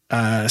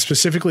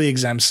specifically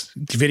exempts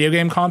video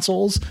game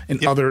consoles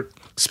and other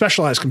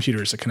specialized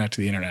computers that connect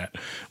to the internet,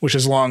 which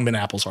has long been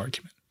Apple's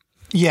argument.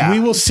 Yeah. We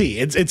will see.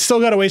 It's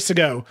still got a ways to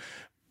go.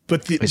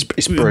 But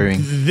it's brewing.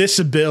 This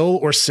bill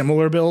or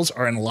similar bills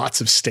are in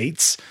lots of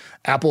states.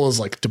 Apple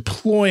is like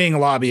deploying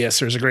lobbyists.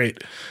 There's a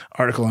great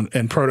article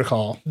in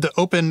Protocol. The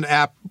open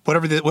app,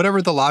 whatever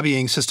the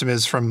lobbying system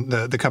is from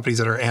the companies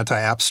that are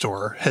anti-App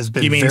Store has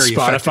been very effective. You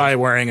mean Spotify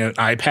wearing an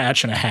eye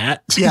patch and a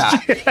hat? Yeah.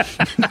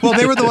 Well,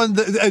 they were the one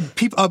that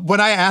people. When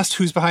I asked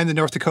who's behind the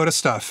North Dakota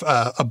stuff,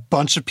 a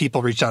bunch of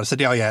people reached out and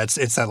said, "Oh yeah,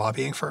 it's that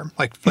lobbying firm,"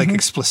 like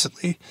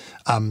explicitly.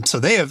 So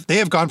they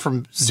have gone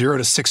from 0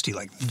 to 60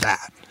 like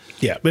that.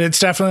 Yeah, but it's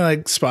definitely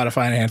like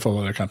Spotify and a handful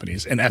of other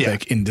companies, and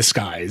Epic in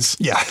disguise.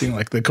 Yeah, being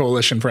like the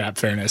Coalition for App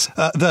Fairness.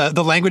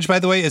 The language, by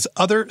the way, is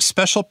other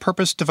special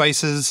purpose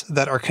devices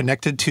that are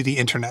connected to the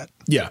internet.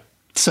 Yeah.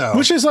 So,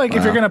 which is like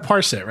if you're going to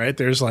parse it, right?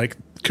 There's like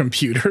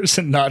computers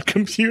and not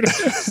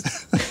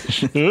computers.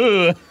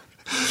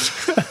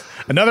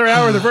 Another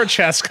hour of the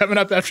Vergecast coming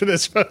up after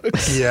this,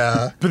 folks.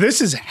 Yeah. But this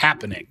is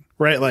happening,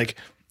 right? Like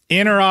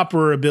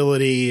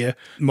interoperability,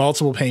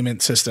 multiple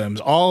payment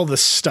systems, all the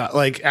stuff.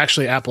 Like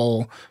actually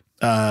Apple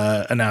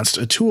announced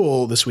a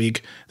tool this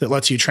week that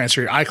lets you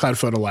transfer your iCloud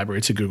photo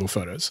library to Google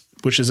Photos,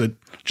 which is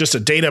just a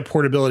data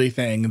portability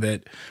thing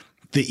that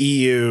the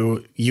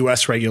EU,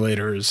 US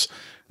regulators,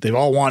 they've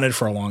all wanted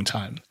for a long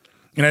time.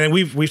 And I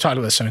think we've talked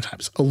about this so many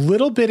times. A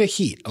little bit of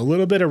heat, a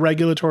little bit of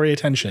regulatory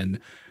attention,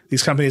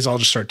 these companies all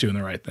just start doing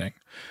the right thing.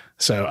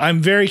 So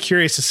I'm very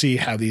curious to see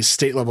how these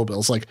state level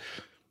bills, like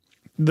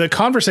the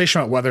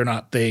conversation about whether or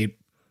not they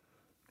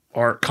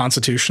are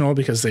constitutional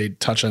because they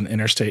touch on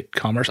interstate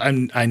commerce.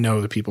 I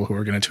know the people who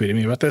are going to tweet at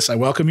me about this. I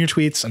welcome your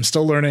tweets. I'm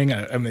still learning.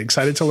 I'm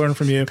excited to learn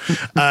from you.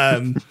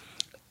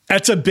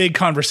 That's a big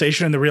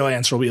conversation. And the real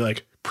answer will be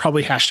like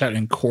probably hashed out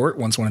in court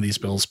once one of these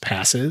bills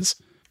passes.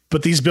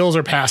 But these bills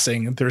are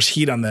passing. There's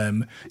heat on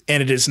them.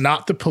 And it is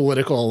not the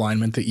political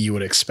alignment that you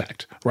would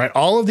expect, right?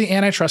 All of the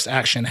antitrust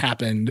action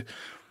happened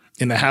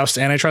in the House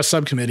Antitrust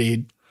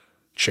Subcommittee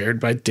chaired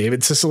by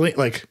David Cicilline.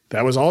 Like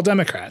that was all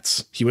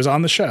Democrats. He was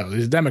on the show.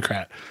 He's a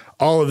Democrat.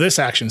 All of this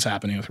action's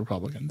happening with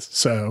Republicans.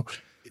 So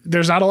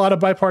there's not a lot of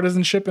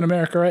bipartisanship in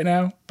America right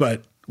now,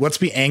 but let's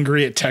be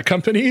angry at tech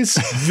companies.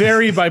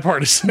 Very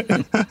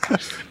bipartisan.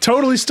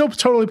 Totally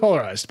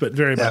polarized, but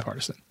very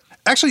bipartisan.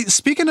 Actually,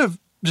 speaking of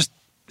just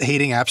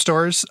hating app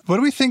stores, what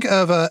do we think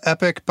of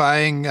Epic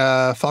buying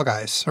Fall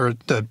Guys or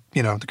the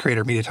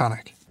creator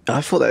Mediatonic?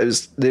 I thought that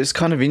was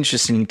kind of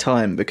interesting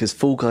time because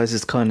Fall Guys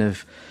is kind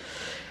of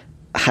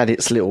had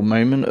its little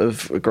moment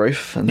of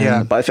growth, and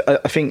then, but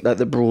I think that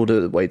the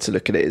broader way to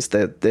look at it is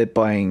they're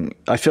buying.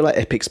 I feel like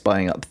Epic's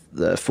buying up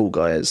the Fall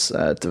Guys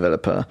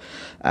developer,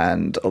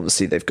 and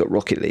obviously they've got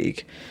Rocket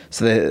League,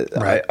 so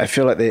I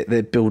feel like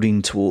they're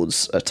building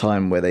towards a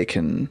time where they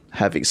can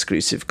have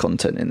exclusive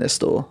content in their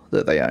store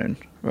that they own.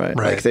 Right.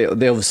 Like they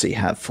obviously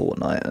have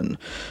Fortnite and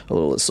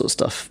all that sort of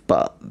stuff,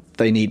 but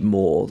they need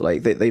more.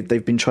 Like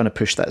they've been trying to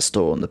push that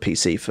store on the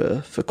PC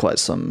for quite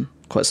some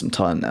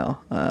time now,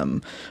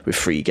 with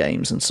free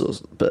games and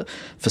sort of, but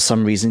for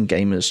some reason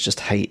gamers just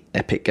hate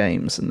Epic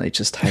Games and they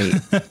just hate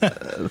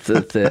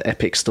the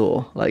Epic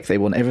store. Like they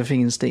want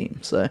everything in Steam.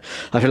 So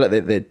I feel like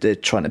they're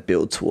trying to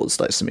build towards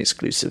like some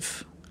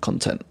exclusive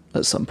content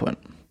at some point.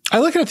 I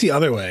look at it the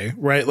other way,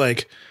 right?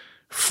 Like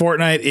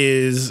Fortnite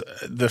is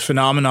the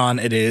phenomenon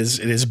it is.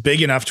 It is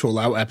big enough to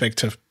allow Epic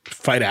to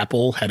fight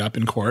Apple head up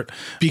in court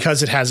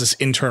because it has this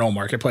internal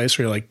marketplace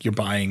where you're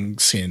buying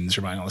skins,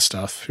 you're buying all this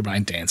stuff, you're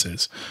buying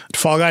dances.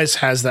 Fall Guys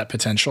has that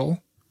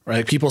potential,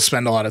 right? People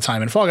spend a lot of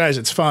time in Fall Guys.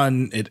 It's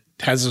fun. It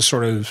has a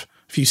sort of,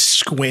 if you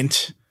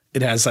squint,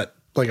 it has that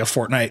like a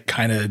Fortnite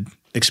kind of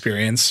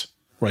experience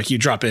where like you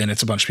drop in,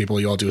 it's a bunch of people,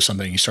 you all do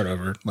something, you start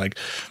over, like,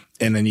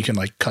 and then you can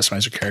like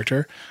customize your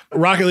character.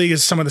 Rocket League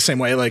is some of the same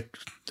way. Like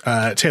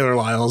Taylor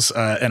Lyles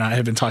and I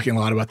have been talking a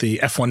lot about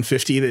the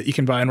F-150 that you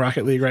can buy in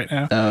Rocket League right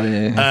now. Oh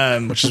yeah,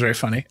 which is very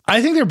funny.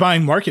 I think they're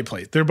buying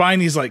marketplace. They're buying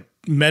these like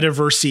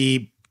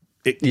metaverse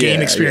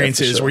game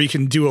experiences where you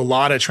can do a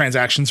lot of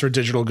transactions for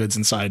digital goods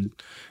inside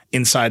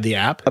the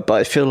app. But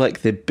I feel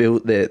like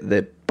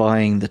they're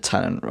buying the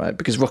talent, right?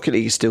 Because Rocket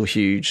League is still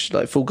huge.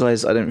 Like Fall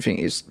Guys, I don't think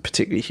is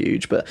particularly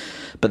huge, but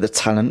the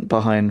talent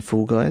behind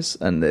Fall Guys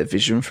and their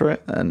vision for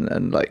it,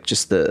 and like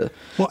just the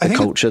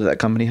culture that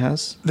company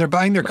has. They're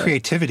buying their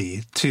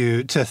creativity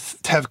to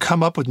have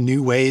come up with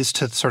new ways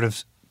to sort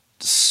of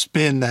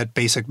spin that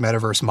basic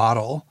metaverse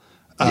model.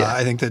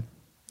 I think that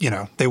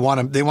they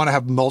want to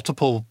have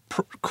multiple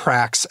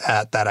cracks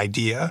at that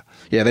idea.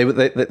 Yeah, they're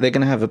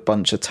going to have a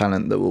bunch of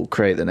talent that will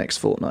create the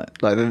next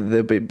Fortnite. Like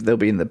they'll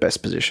be in the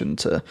best position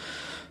to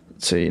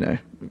to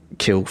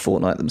kill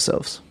Fortnite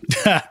themselves.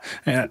 Yeah,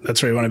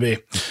 that's where you want to be.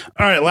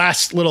 All right,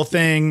 last little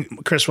thing.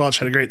 Chris Welch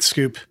had a great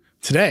scoop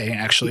today,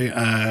 actually.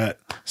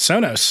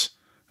 Sonos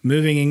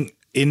moving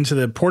into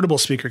the portable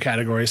speaker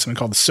category, something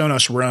called the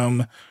Sonos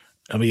Roam.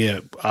 It'll be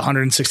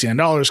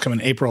 $169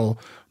 coming April.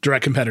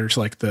 Direct competitor to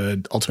like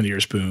the Ultimate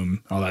Ears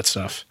Boom, all that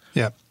stuff.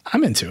 Yeah.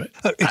 I'm into it.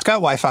 It's got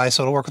Wi-Fi,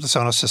 so it'll work with the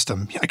Sonos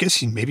system. I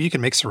guess maybe you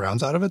can make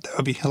surrounds out of it. That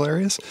would be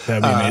hilarious.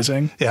 That would be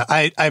amazing. Yeah,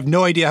 I have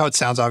no idea how it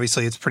sounds,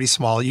 obviously. It's pretty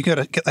small. You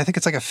I think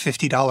it's like a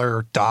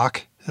 $50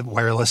 dock, a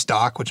wireless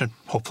dock, which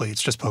hopefully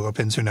it's just pogo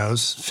pins, who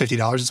knows.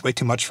 $50 is way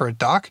too much for a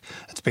dock.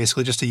 It's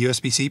basically just a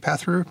USB-C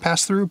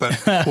pass-through,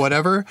 but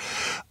whatever.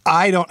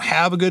 I don't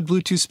have a good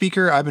Bluetooth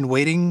speaker. I've been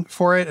waiting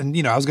for it, and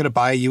I was going to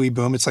buy a UE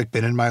Boom. It's like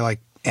been in my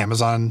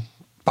Amazon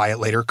buy it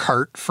later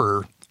cart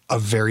for a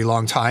very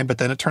long time, but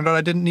then it turned out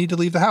I didn't need to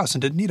leave the house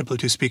and didn't need a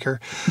Bluetooth speaker.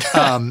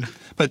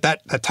 But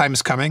that time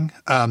is coming.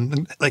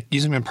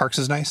 Using them in parks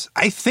is nice.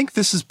 I think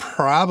this is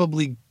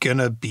probably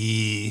gonna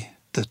be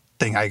the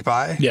thing I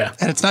buy. Yeah.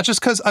 And it's not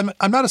just because I'm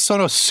not a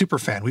Sonos super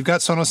fan. We've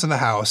got Sonos in the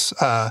house.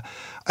 I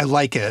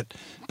like it,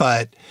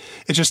 but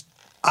it just,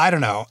 I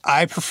don't know.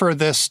 I prefer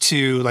this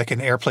to like an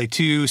AirPlay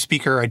 2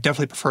 speaker. I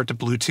definitely prefer it to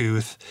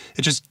Bluetooth.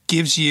 It just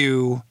gives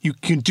you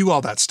can do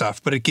all that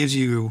stuff, but it gives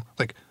you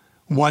like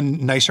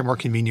one nicer, more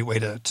convenient way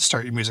to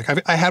start your music.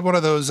 I had one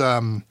of those.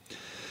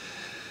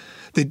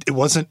 It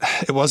wasn't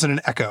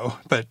an Echo,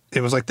 but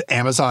it was like the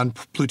Amazon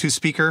Bluetooth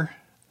speaker.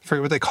 I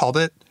forget what they called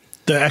it.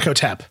 The Echo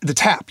Tap. The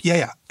Tap,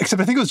 yeah.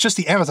 Except I think it was just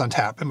the Amazon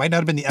Tap. It might not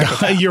have been the Echo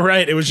Tap. You're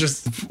right. It was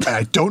just.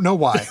 I don't know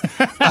why.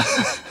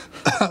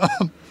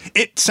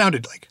 It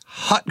sounded like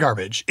hot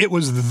garbage. It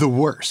was the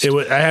worst.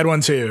 I had one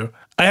too.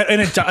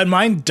 And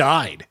mine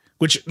died.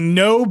 Which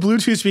no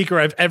Bluetooth speaker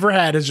I've ever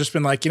had has just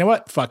been like, you know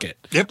what? Fuck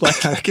it. Yep,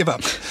 give up.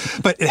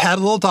 But it had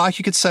a little dock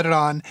you could set it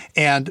on.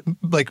 And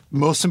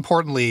most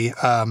importantly,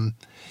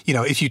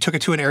 if you took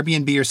it to an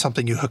Airbnb or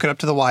something, you hook it up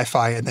to the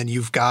Wi-Fi and then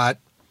you've got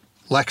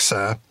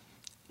Alexa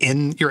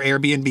in your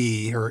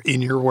Airbnb or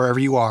in your wherever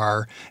you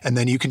are, and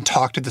then you can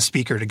talk to the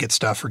speaker to get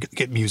stuff or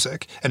get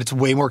music. And it's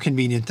way more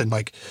convenient than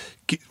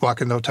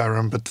walk in the hotel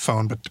room, but the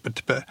phone,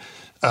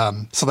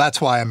 so that's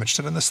why I'm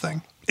interested in this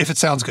thing. If it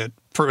sounds good.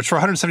 For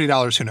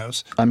 $170, who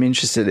knows? I'm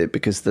interested in it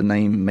because the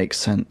name makes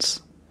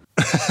sense.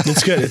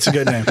 It's good. It's a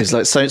good name. It's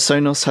like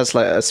Sonos has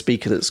like a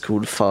speaker that's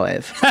called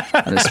 5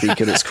 and a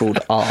speaker that's called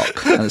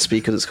Arc and a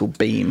speaker that's called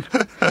Beam.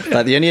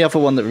 Like the only other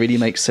one that really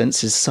makes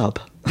sense is Sub.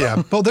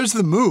 Yeah. Well, there's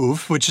the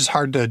Move, which is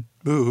hard to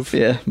move.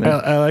 Yeah.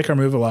 I like our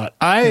Move a lot.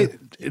 I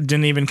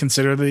didn't even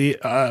consider the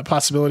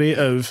possibility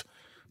of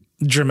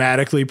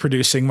dramatically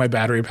producing my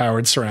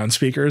battery-powered surround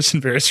speakers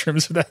in various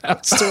rooms of the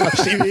house to watch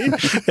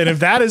TV. And if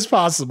that is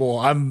possible,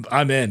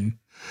 I'm in.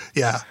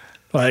 Yeah.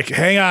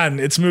 Hang on,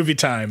 it's movie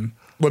time.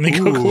 Let me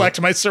go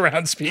collect my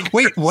surround speakers.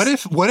 Wait, what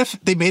if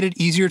they made it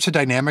easier to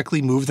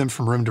dynamically move them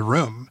from room to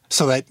room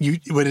so that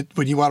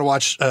when you want to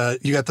watch,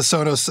 you got the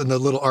Sonos and the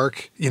little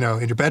Arc, in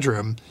your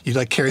bedroom, you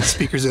carry the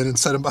speakers in and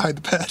set them behind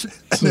the bed.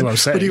 That's what I'm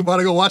saying. When you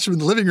want to go watch them in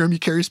the living room, you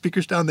carry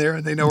speakers down there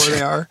and they know where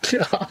they are.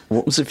 Yeah.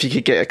 What was if you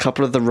could get a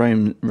couple of the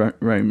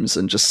rooms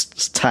and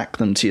just tack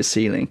them to your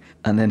ceiling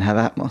and then have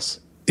Atmos?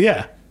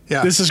 Yeah.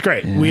 Yeah. This is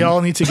great. Yeah. We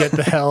all need to get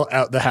the hell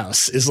out the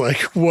house is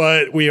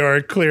what we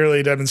are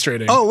clearly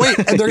demonstrating. Oh, wait.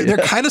 And they're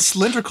kind of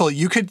cylindrical.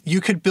 You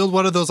could build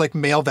one of those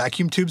male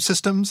vacuum tube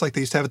systems like they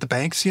used to have at the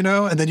banks,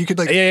 and then you could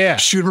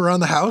shoot them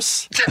around the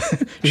house.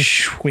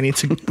 we need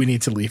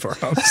to leave our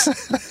house.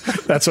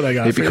 That's what I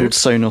got. It'd be called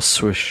Sonos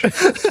Swoosh.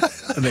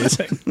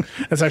 Amazing.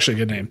 That's actually a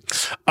good name.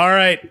 All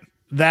right.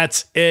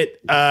 That's it.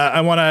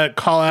 I want to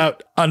call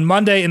out on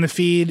Monday in the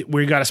feed.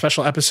 We got a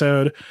special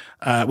episode.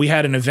 We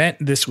had an event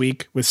this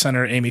week with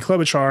Senator Amy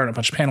Klobuchar and a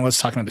bunch of panelists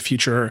talking about the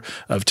future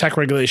of tech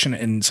regulation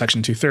in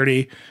Section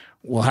 230.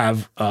 We'll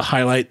have a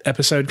highlight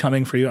episode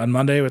coming for you on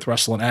Monday with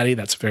Russell and Addie.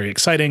 That's very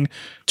exciting.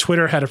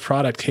 Twitter had a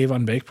product, Cave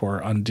on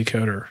Bakeport, on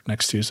Decoder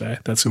next Tuesday.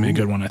 That's going to be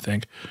a good one, I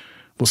think.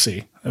 We'll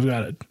see. I've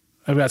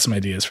got some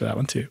ideas for that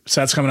one too. So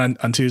that's coming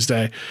on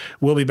Tuesday.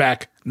 We'll be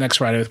back next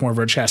Friday with more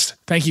Vergecast.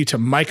 Thank you to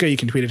Micah. You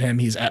can tweet at him.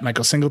 He's at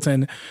Michael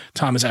Singleton.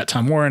 Tom is at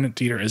Tom Warren.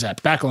 Dieter is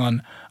at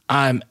Backlon.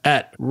 I'm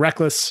at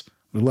Reckless.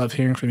 We love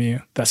hearing from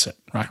you. That's it.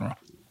 Rock and roll.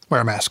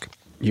 Wear a mask.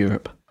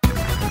 Europe.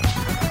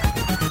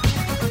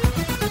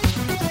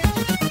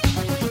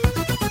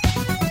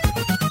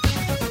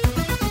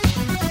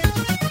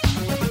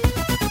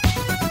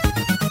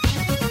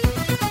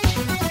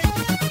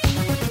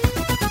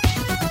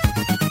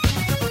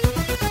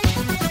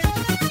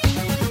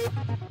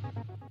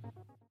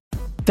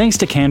 Thanks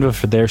to Canva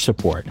for their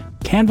support.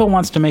 Canva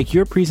wants to make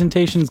your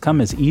presentations come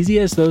as easy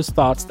as those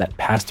thoughts that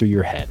pass through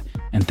your head.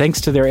 And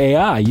thanks to their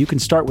AI, you can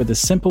start with a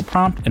simple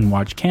prompt and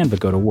watch Canva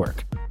go to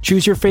work.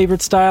 Choose your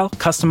favorite style,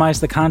 customize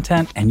the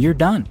content, and you're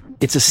done.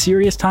 It's a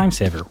serious time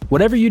saver.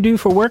 Whatever you do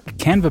for work,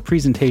 Canva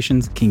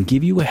presentations can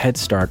give you a head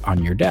start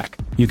on your deck.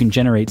 You can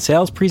generate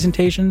sales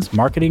presentations,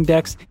 marketing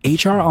decks,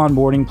 HR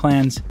onboarding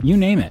plans, you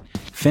name it.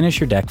 Finish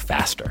your deck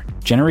faster.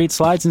 Generate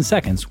slides in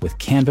seconds with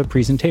Canva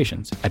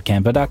presentations at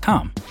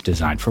canva.com.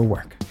 Designed for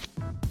work.